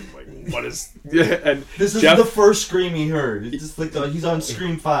like fucking like, what is? And this is the first scream he heard. It's just like he's on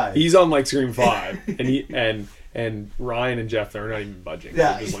Scream 5. He's on like Scream 5, and Ryan and Jeff, they're not even budging.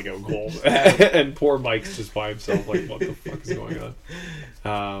 Yeah. They're just like out cold. And poor Mike's just by himself, like, what the fuck is going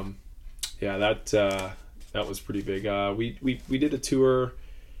on? That was pretty big. We did a tour,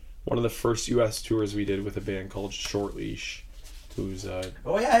 one of the first U.S. tours we did with a band called Short Leash. Who's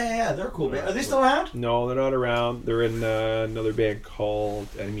oh yeah, they're a cool band. Are they still around? No, they're not around. They're in another band called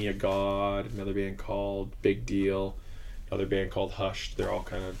Enemy of God, another band called Big Deal, another band called Hush. They're all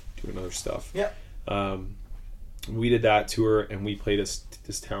kind of doing other stuff. Yeah. We did that tour, and we played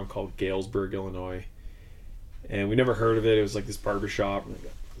this town called Galesburg, Illinois, and we never heard of it. It was like this barbershop.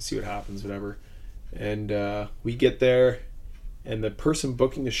 Let's see what happens, whatever. And we get there, and the person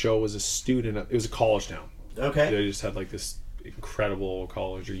booking the show was a student. It was a college town. Okay. They just had like this incredible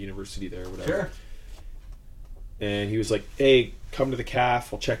college or university there or whatever. Sure. And he was like, hey, come to the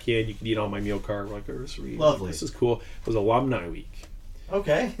CAF, I'll check you in, you can eat on my meal card. We're like, oh, sweet. Lovely. This is cool. It was alumni week.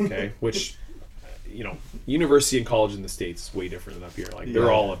 Okay. Which university and college in the States is way different than up here. Like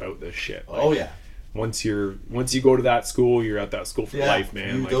they're all about this shit. Like, oh yeah. Once you go to that school, you're at that school for life,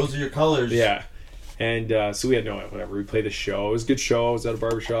 man. Those are your colors. Yeah. And so we had whatever. We played a show. It was a good show. I was at a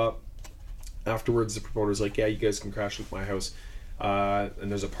barbershop. Afterwards, the promoter's like, yeah, you guys can crash with my house. And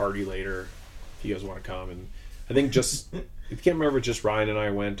there's a party later if you guys want to come. And I think I can't remember if just Ryan and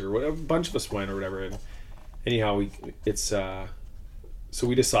I went or whatever. A bunch of us went or whatever. And anyhow, so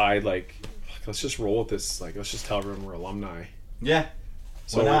we decide like, let's just roll with this. Like, let's just tell everyone we're alumni. Yeah.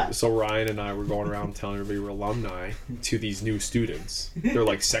 So Ryan and I were going around telling everybody we're alumni to these new students. They're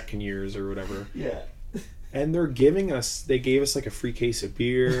like second years or whatever. Yeah. And they gave us like a free case of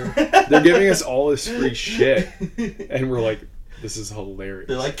beer. They're giving us all this free shit. And we're like, this is hilarious.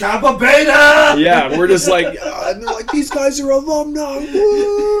 They're like, Kappa Beta! Yeah, and we're just like, and they're like, these guys are alumni.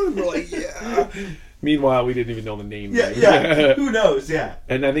 Woo! And we're like, yeah. Meanwhile, we didn't even know the name. Yeah. Who knows? Yeah.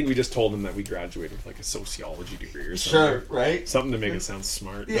 And I think we just told them that we graduated with like a sociology degree or something. Sure, right? Something to make it sound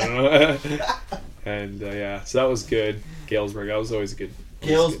smart. Yeah. And so that was good. Galesburg, that was always a good.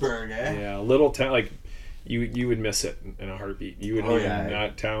 Galesburg, eh? Yeah, a little town, like you would miss it in a heartbeat. You would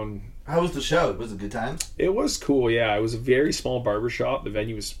that town. How was the show? Was it a good time? It was cool, yeah. It was a very small barbershop. The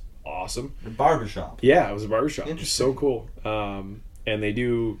venue was awesome. A barbershop? Yeah, it was a barbershop. It was Interesting. so cool. And they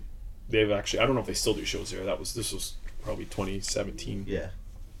do they've actually, I don't know if they still do shows there. This was probably 2017. Yeah.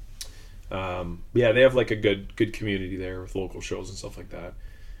 Yeah, they have like a good community there with local shows and stuff like that,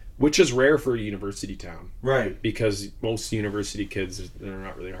 which is rare for a university town. Right. Because most university kids, they're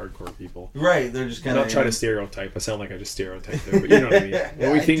not really hardcore people. Right. They're just I'm kind of... not trying to stereotype. I sound like I just stereotyped there, but you know what I mean.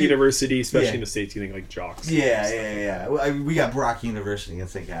 When we think university, especially in the States, you think like jocks. Yeah. Well, we got Brock University in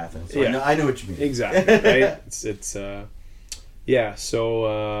St. Catharines, so Yeah. I know what you mean. Exactly, right? It's yeah,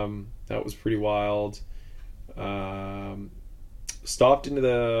 so that was pretty wild. Stopped into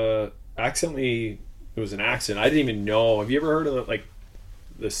the... Accidentally, it was an accident. I didn't even know. Have you ever heard of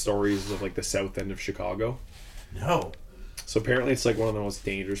the stories of like the south end of Chicago? No. So apparently it's like one of the most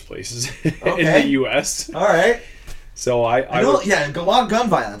dangerous places Okay. in the U.S. All right. So I know, a lot of gun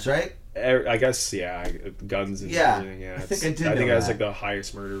violence, right? I guess, yeah, guns and everything. Yeah, I think I did I think know it has that. like the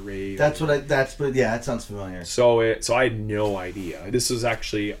highest murder rate. That sounds familiar. So I had no idea. This was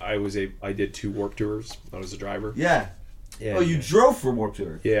actually I did 2 Warped Tours. I was a driver. Yeah. Yeah. Oh, you drove for Warped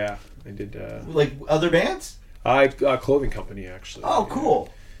Tour? Yeah, I did. Like other bands? Clothing company actually. Oh, cool.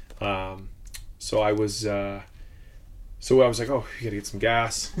 So I was like, oh, you gotta get some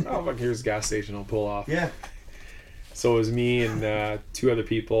gas. Oh, fuck, here's a gas station. I'll pull off. Yeah. So it was me and 2 other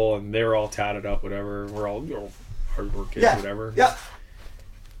people, and they were all tatted up, whatever. We're all hard working, whatever. Yeah.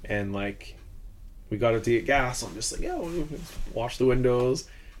 And like, we got up to get gas. I'm just like, yeah, we'll wash the windows,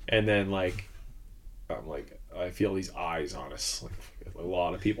 and then like, I'm like, I feel these eyes on us. Like a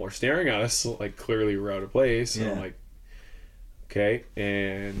lot of people are staring at us. Like clearly we're out of place. And I'm like, okay.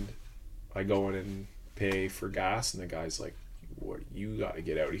 And I go in and pay for gas, and the guy's like, "What? You got to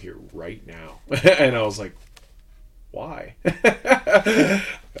get out of here right now." And I was like, "Why?" I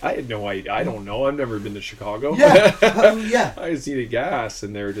had no idea. I don't know. I've never been to Chicago. Yeah. Yeah. I just needed gas,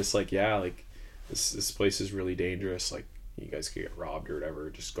 and they were just like, "Yeah, like this place is really dangerous. Like you guys could get robbed or whatever.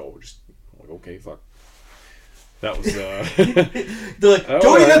 Just go." I'm like, okay, fuck. That was They're like,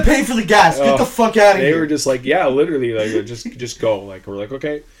 don't even pay for the gas. Get the fuck out of here. They were just like, yeah, literally, like just go. Like we're like,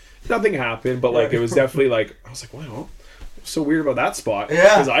 okay, nothing happened, but like it was definitely like I was like, wow, so weird about that spot.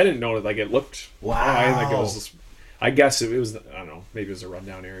 Yeah, because I didn't know it. Like it looked fine. Like it was just, I guess it was, I don't know, maybe it was a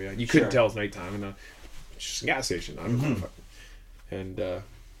rundown area. You couldn't tell it's nighttime, and it's just a gas station. I don't know. And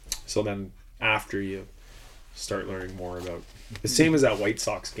so then after you start learning more about the same as at White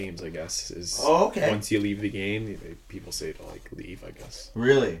Sox games, I guess, is once you leave the game, people say to like leave, I guess.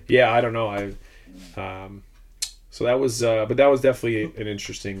 Really? Yeah, I don't know. So that was, but that was definitely an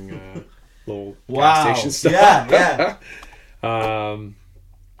interesting little gas station stuff. Yeah.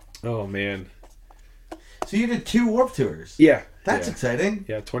 Oh man. So you did 2 Warped Tours. Yeah. That's exciting.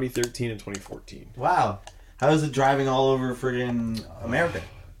 Yeah, 2013 and 2014. Wow. How is it driving all over friggin' America?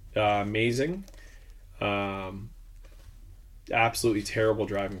 Amazing. Absolutely terrible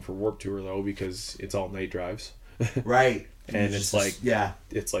driving for Warped Tour though, because it's all night drives. Right. And it's like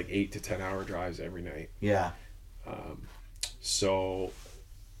 8 to 10 hour drives every night. Yeah. So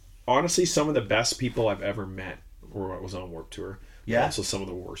honestly, some of the best people I've ever met was on Warped Tour. Yeah. Also, some of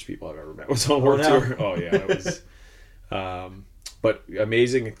the worst people I've ever met was on Warped Tour. Oh yeah, it was. But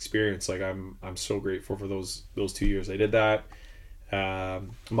amazing experience. Like I'm so grateful for those 2 years I did that.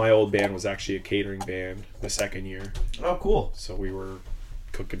 My old band was actually a catering band the second year. Oh, cool. So we were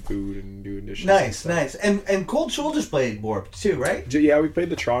cooking food and doing dishes. Nice. And Cold Shoulders played Warped too, right? Yeah, we played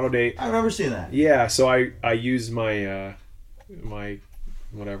the Toronto date. I remember seeing that. Yeah, so I used my my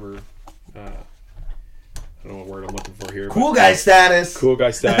whatever, I don't know what word I'm looking for here. Cool guy status. Cool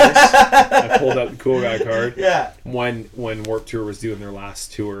guy status. I pulled out the cool guy card. Yeah. When Warped Tour was doing their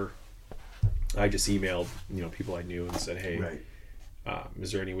last tour, I just emailed people I knew and said, hey,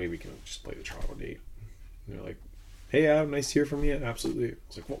 is there any way we can just play the Toronto date? And they're like, hey, Adam, nice to hear from you. Absolutely. I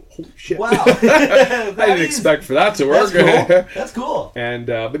was like, well, holy shit. Wow. I didn't expect for that to work. That's cool. And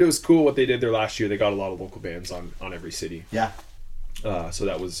but it was cool what they did there last year. They got a lot of local bands on every city. Yeah. So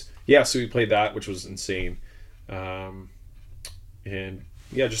that was so we played that, which was insane. And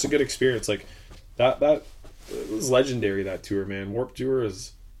yeah, just a good experience. Like that it was legendary, that tour, man. Warped Tour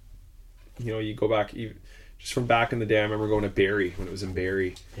is, you go back just from back in the day. I remember going to Barrie when it was in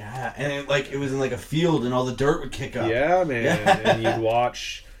Barrie. Yeah, and it was in like a field, and all the dirt would kick up. Yeah, man. Yeah. And you'd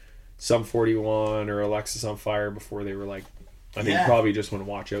watch Sum 41 or Alexis on Fire before they were like, I think probably just when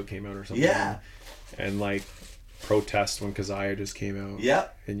Watch Out came out or something. Yeah. And like Protest when Keziah just came out.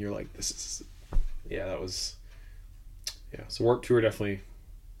 Yep. And you're like, that was. Yeah, so Warped Tour definitely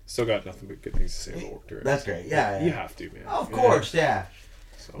still got nothing but good things to say about Warped Tour. That's great. Yeah. You have to, man. Of course, yeah.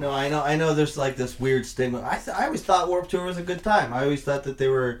 So. No, I know. There's like this weird stigma. I always thought Warped Tour was a good time. I always thought that they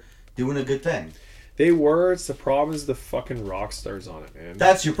were doing a good thing. They were. It's the problem is the fucking rock stars on it, man.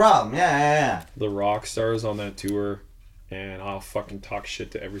 That's your problem. Yeah. The rock stars on that tour, and I'll fucking talk shit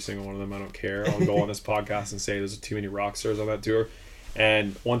to every single one of them. I don't care. I'll go on this podcast and say there's too many rock stars on that tour.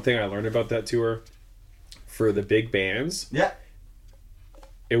 And one thing I learned about that tour, for the big bands, Yeah.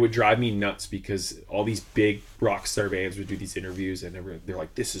 it would drive me nuts because all these big rock star bands would do these interviews and they're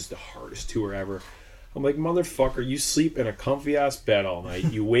like, this is the hardest tour ever. I'm like, motherfucker, you sleep in a comfy ass bed all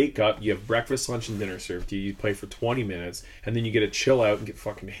night. You wake up, you have breakfast, lunch, and dinner served to you. You play for 20 minutes, and then you get to chill out and get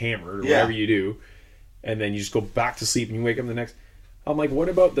fucking hammered or whatever you do. And then you just go back to sleep and you wake up the next. I'm like, what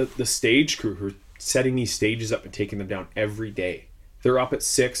about the stage crew who are setting these stages up and taking them down every day? They're up at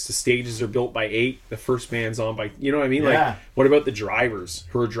 6. The stages are built by 8. The first band's on by, you know what I mean? Yeah. Like, what about the drivers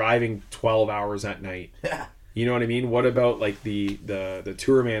who are driving 12 hours at night? Yeah. You know what I mean? What about like the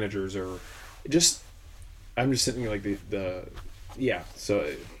tour managers or just? I'm just sitting there like the yeah. So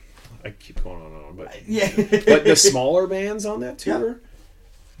I keep going on and on, but Yeah. but the smaller bands on that tour,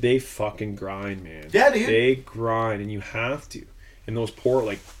 they fucking grind, man. Yeah, dude. They grind, and you have to. And those poor,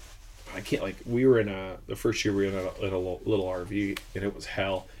 like, I can't, like, we were in the first year we were in a little RV, and it was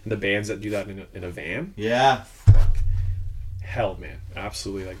hell. And the bands that do that in a van, Yeah. hell, man,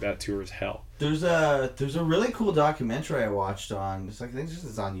 absolutely. Like, that tour is hell. There's a really cool documentary I watched on. I think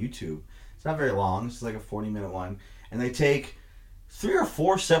it's on YouTube. It's not very long. It's like a 40-minute one, and they take 3 or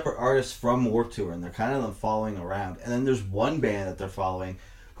 4 separate artists from Warped Tour, and they're kind of them following around. And then there's one band that they're following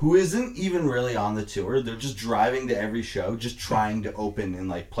who isn't even really on the tour. They're just driving to every show, just trying to open and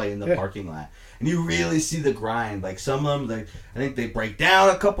like play in the parking lot. And you really see the grind. Like some of them, I think they break down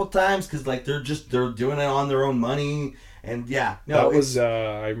a couple times because like they're doing it on their own money. And yeah, no, That was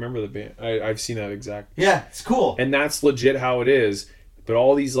I remember the band. I've seen that exact. yeah, it's cool. And that's legit how it is. But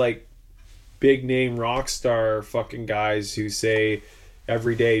all these like big name rock star fucking guys who say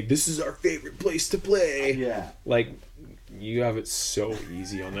every day, this is our favorite place to play. Yeah. Like, you have it so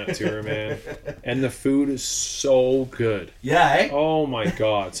easy on that tour, man. And the food is so good. Yeah, eh? Oh my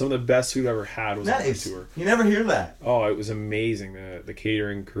god. Some of the best food I've ever had was on that Nice. tour. You never hear that. Oh, it was amazing. The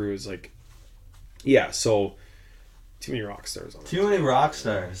catering crew is like, yeah, so too many rock stars on it. Too many rock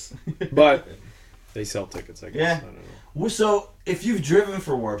stars. But they sell tickets, I guess. Yeah. I don't know. Well, so if you've driven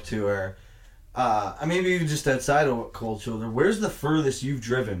for Warped Tour, maybe you just outside of Cold Shoulder, where's the furthest you've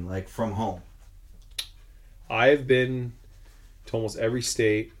driven, like from home? I've been to almost every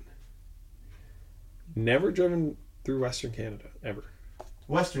state. Never driven through Western Canada, ever.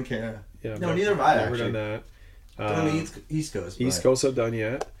 Western Canada. Yeah, No, neither have I, Never actually. done that. Done the East Coast. East but- Coast I've done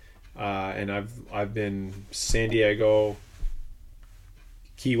yet. And I've been San Diego,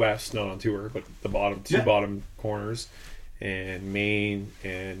 Key West, not on tour, but the bottom corners, and Maine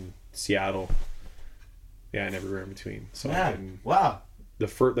and Seattle. Yeah, and everywhere in between. So Yeah. I've been, Wow. the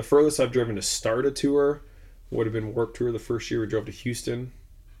furthest I've driven to start a tour would have been Warped Tour. The first year we drove to Houston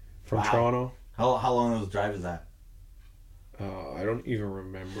from Wow. Toronto. How long of a drive is that? I don't even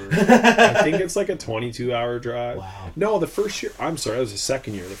remember. I think it's like a 22-hour drive. Wow. No, the first year. I'm sorry, that was the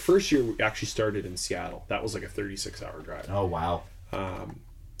second year. The first year we actually started in Seattle. That was like a 36-hour drive. Oh, wow.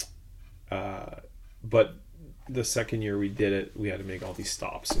 But the second year we did it, we had to make all these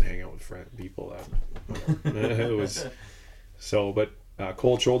stops and hang out with people. It was so. But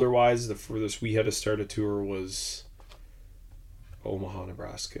cold shoulder wise, the furthest we had to start a tour was Omaha,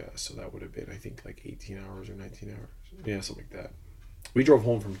 Nebraska. So that would have been, I think, like 18 hours or 19 hours. Yeah, something like that. We drove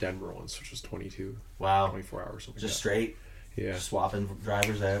home from Denver once, which was 22, Wow. 24 hours. Something Just like straight, that. Yeah. swapping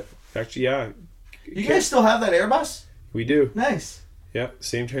drivers out. Actually, yeah. You guys still have that Airbus? We do. Nice. Yeah,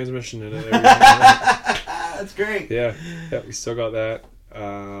 same transmission in it. Everything. That's great. Yeah, we still got that.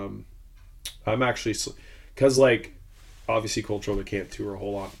 I'm actually, because like, obviously Cold Shoulder can't tour a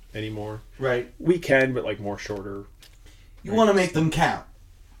whole lot anymore. Right. We can, but like more shorter. You want to make them count.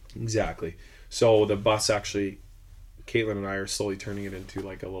 Exactly. So the bus actually, Caitlin and I are slowly turning it into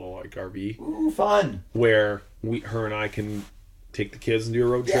like a little like RV Ooh, fun. where her and I can take the kids and do a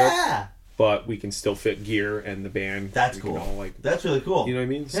road trip, Yeah. but we can still fit gear and the band. That's we cool. Can all, like, That's really cool. you know what I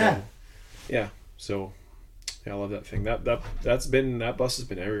mean? So, Yeah. yeah. So, yeah, I love that thing. That bus has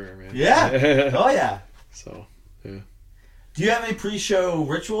been everywhere, man. Yeah. Oh, yeah. So, yeah. Do you have any pre-show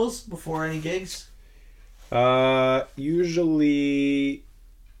rituals before any gigs? Usually,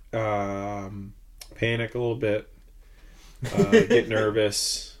 panic a little bit, get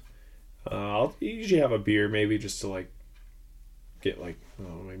nervous. I'll usually have a beer, maybe just to like get like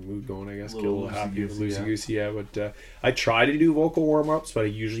my mood going. I guess get a little happy, loosey goosey. Yeah, but I try to do vocal warm ups, but I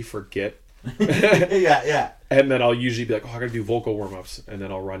usually forget. Yeah. And then I'll usually be like, oh, I gotta do vocal warm ups, and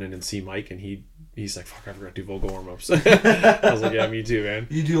then I'll run in and see Mike, and he he's like, fuck, I forgot to do vocal warm-ups. I was like, yeah, me too, man.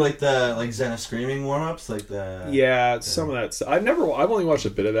 You do like the Xena screaming warm ups, like the Yeah, some of that stuff. I've only watched a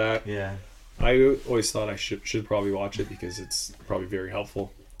bit of that. yeah. I always thought I should probably watch it because it's probably very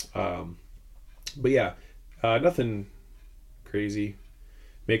helpful. But yeah, nothing crazy.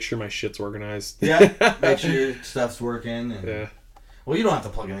 Make sure my shit's organized. Yeah, make sure your stuff's working. And, Yeah. well, you don't have to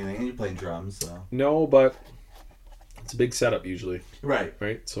plug anything in. You're playing drums, so No, but it's a big setup usually, right.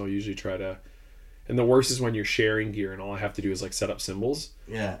 right? So I usually try to. And the worst is when you're sharing gear and all I have to do is like set up cymbals.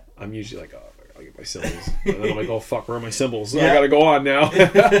 Yeah. I'm usually like, oh, I'll get my cymbals. And then I'm like, oh fuck, where are my cymbals? Yeah. I gotta go on now.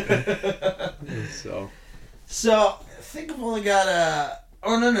 So So I think I've only got a.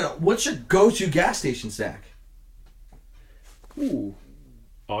 Oh no! What's your go-to gas station snack? ooh,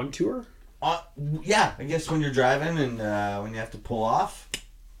 on tour. Yeah, I guess when you're driving and when you have to pull off.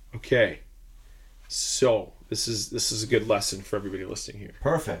 Okay, so this is a good lesson for everybody listening here.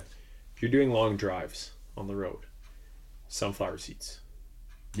 Perfect. If you're doing long drives on the road, sunflower seeds,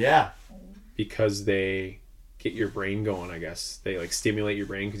 Yeah. because they get your brain going. I guess they like stimulate your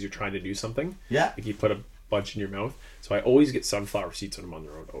brain because you're trying to do something. Yeah. Like you put a bunch in your mouth. So I always get sunflower seeds when I'm on the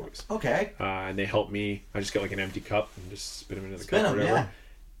road. Always. Okay. And they help me. I just get like an empty cup and just spit them into the Spin cup or 'em, whatever.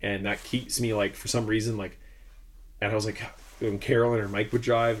 yeah. And that keeps me like, for some reason, like, and I was like, when Carolyn or Mike would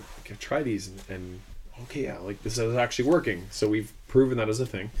drive, okay, try these and okay, yeah, like this is actually working. So we've proven that as a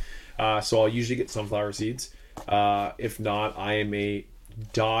thing. So I'll usually get sunflower seeds. If not, I am a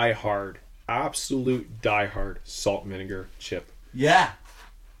absolute diehard salt and vinegar chip. Yeah.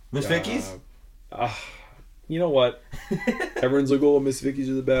 Miss Vicky's. You know what? Everyone's like, oh, Miss Vicky's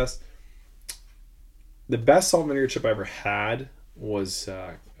are the best. The best salt and vinegar chip I ever had was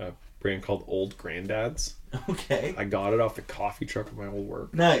a brand called Old Granddad's. Okay. I got it off the coffee truck at my old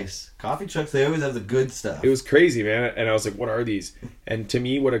work. Nice. Coffee trucks, they always have the good stuff. It was crazy, man. And I was like, what are these? And to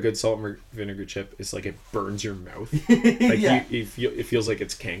me, what a good salt and vinegar chip is like, it burns your mouth. Like Yeah. it feels like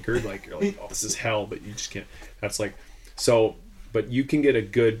it's cankered. Like you're like, oh, this is hell, but you just can't. That's like, so, but you can get a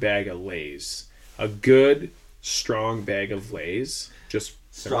good bag of Lay's. A good, strong bag of Lay's. Just,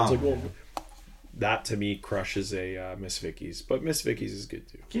 Strong, everyone's like, man. well, that to me crushes a Miss Vicky's. But Miss Vicky's is good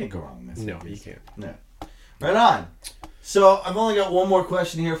too. Can't go wrong with Miss No, Vicky's. you can't. No. Right on. So I've only got one more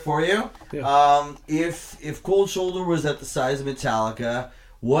question here for you. Yeah. If Cold Shoulder was at the size of Metallica,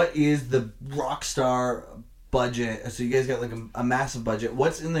 what is the Rockstar budget? So you guys got like a massive budget.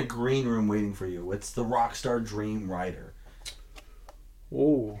 What's in the green room waiting for you? What's the Rockstar Dream Rider?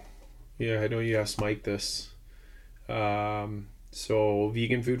 Oh, yeah, I know you asked Mike this. So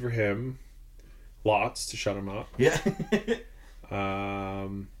vegan food for him, lots to shut him up. Yeah.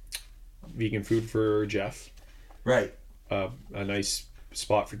 Vegan food for Jeff. Right. A nice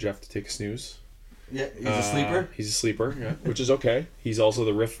spot for Jeff to take a snooze. Yeah. He's a sleeper. He's a sleeper, yeah, which is okay. He's also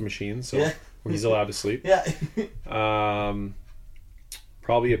the riff machine, so Yeah. he's allowed to sleep. Yeah.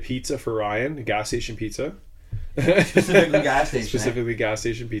 Probably a pizza for Ryan, a gas station pizza. Specifically gas station. Specifically gas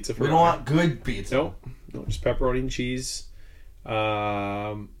station pizza for We Ryan. don't want good pizza. No, just pepperoni and cheese.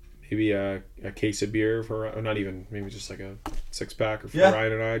 Maybe a case of beer for, or not even, maybe just like a 6-pack or for Yeah.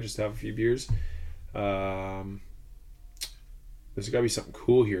 Ryan and I, just to have a few beers. There's got to be something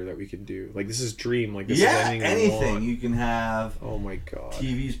cool here that we can do. Like, this is dream. Like, this is Yeah, anything. anything. You can have Oh my god.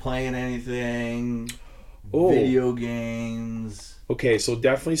 TVs playing anything, Oh. video games. Okay, so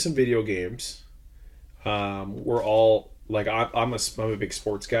definitely some video games. We're all like, I'm a big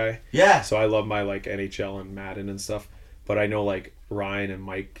sports guy. Yeah. So I love my like NHL and Madden and stuff. But I know like Ryan and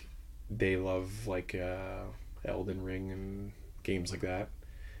Mike, they love like Elden Ring and games like that.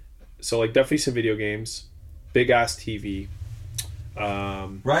 So like definitely some video games, big ass TV.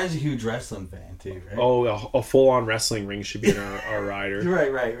 Ryan's a huge wrestling fan too, right? Oh, a full on wrestling ring should be in our rider.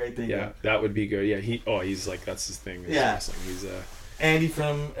 Right there. You Yeah, go. that would be good. Yeah, he's like, that's his thing. Is Yeah. wrestling. He's Andy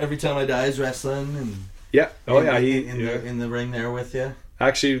from Every Time I Die is wrestling, and yeah. Oh in, yeah, in the ring there with you.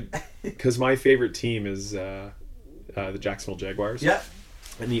 Actually, because my favorite team is the Jacksonville Jaguars. Yeah.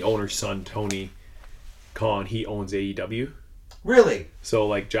 And the owner's son, Tony Khan, he owns AEW. Really? So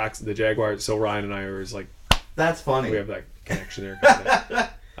like the Jaguars. So Ryan and I are like, That's funny. we have that connection there.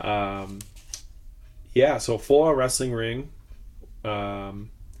 Yeah. So full on wrestling ring. I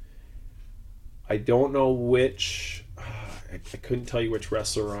don't know which. I couldn't tell you which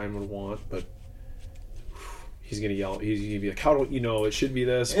wrestler Ryan would want, but he's gonna yell. He's gonna be like, "How don't you know? It should be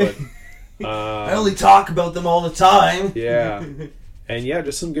this." But I only talk about them all the time. yeah, and yeah,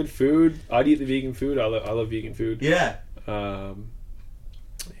 just some good food. I'd eat the vegan food. I love vegan food. Yeah.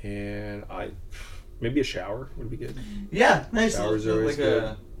 And maybe a shower would be good. Yeah. Nice. Showers are Like always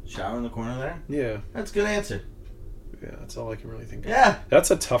a shower in the corner there. Yeah, That's a good answer. Yeah, that's all I can really think of. Yeah. That's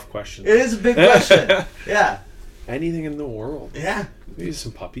a tough question. It is a big question. Yeah. Anything in the world. Yeah. Maybe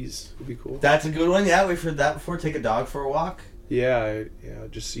some puppies would be cool. That's a good one. Yeah, we've heard that before. Take a dog for a walk. Yeah,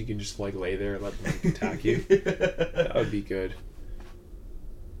 just so you can just like lay there and let them attack you. That would be good.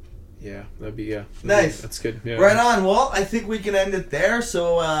 Yeah, that'd be Nice. That's good. Yeah. Right on. Well, I think we can end it there.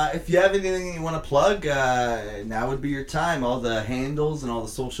 So if you have anything you want to plug, now would be your time. All the handles and all the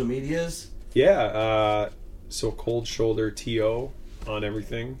social medias. Yeah. So Cold Shoulder TO on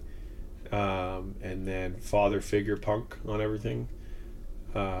everything, and then Father Figure Punk on everything.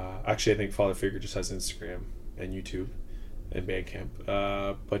 Actually, I think Father Figure just has Instagram and YouTube and Bandcamp.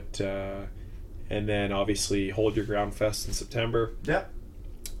 And then obviously Hold Your Ground Fest in September. Yep.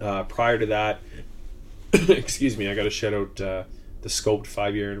 Prior to that, excuse me, I got to shout out the Scoped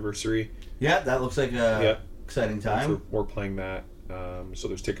 5-year anniversary. Yeah, that looks like a exciting time. We're playing that, so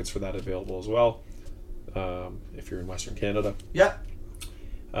there's tickets for that available as well. If you're in Western Canada. Yep.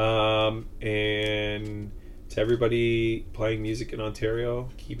 And to everybody playing music in Ontario,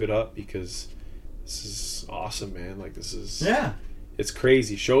 keep it up because this is awesome, man. Like this is it's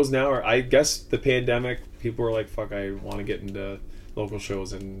crazy. Shows now are, I guess the pandemic, people were like, fuck, I want to get into local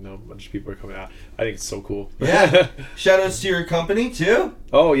shows, and a bunch of people are coming out. I think it's so cool. Yeah. Shout outs to your company too.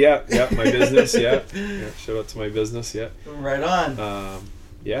 Oh yeah, my business. Yeah. Shout out to my business. Yeah. Right on.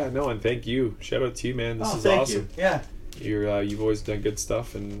 And thank you. Shout out to you, man. This is thank awesome. You. Yeah. You've always done good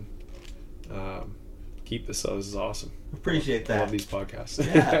stuff, and keep this up. This is awesome. Appreciate that. I love these podcasts.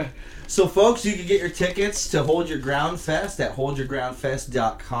 Yeah. So, folks, you can get your tickets to Hold Your Ground Fest at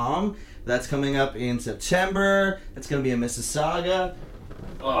holdyourgroundfest.com. That's coming up in September. It's going to be in Mississauga.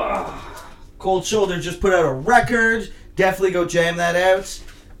 Cold Shoulder just put out a record. Definitely go jam that out.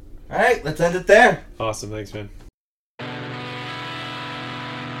 All right, let's end it there. Awesome. Thanks, man.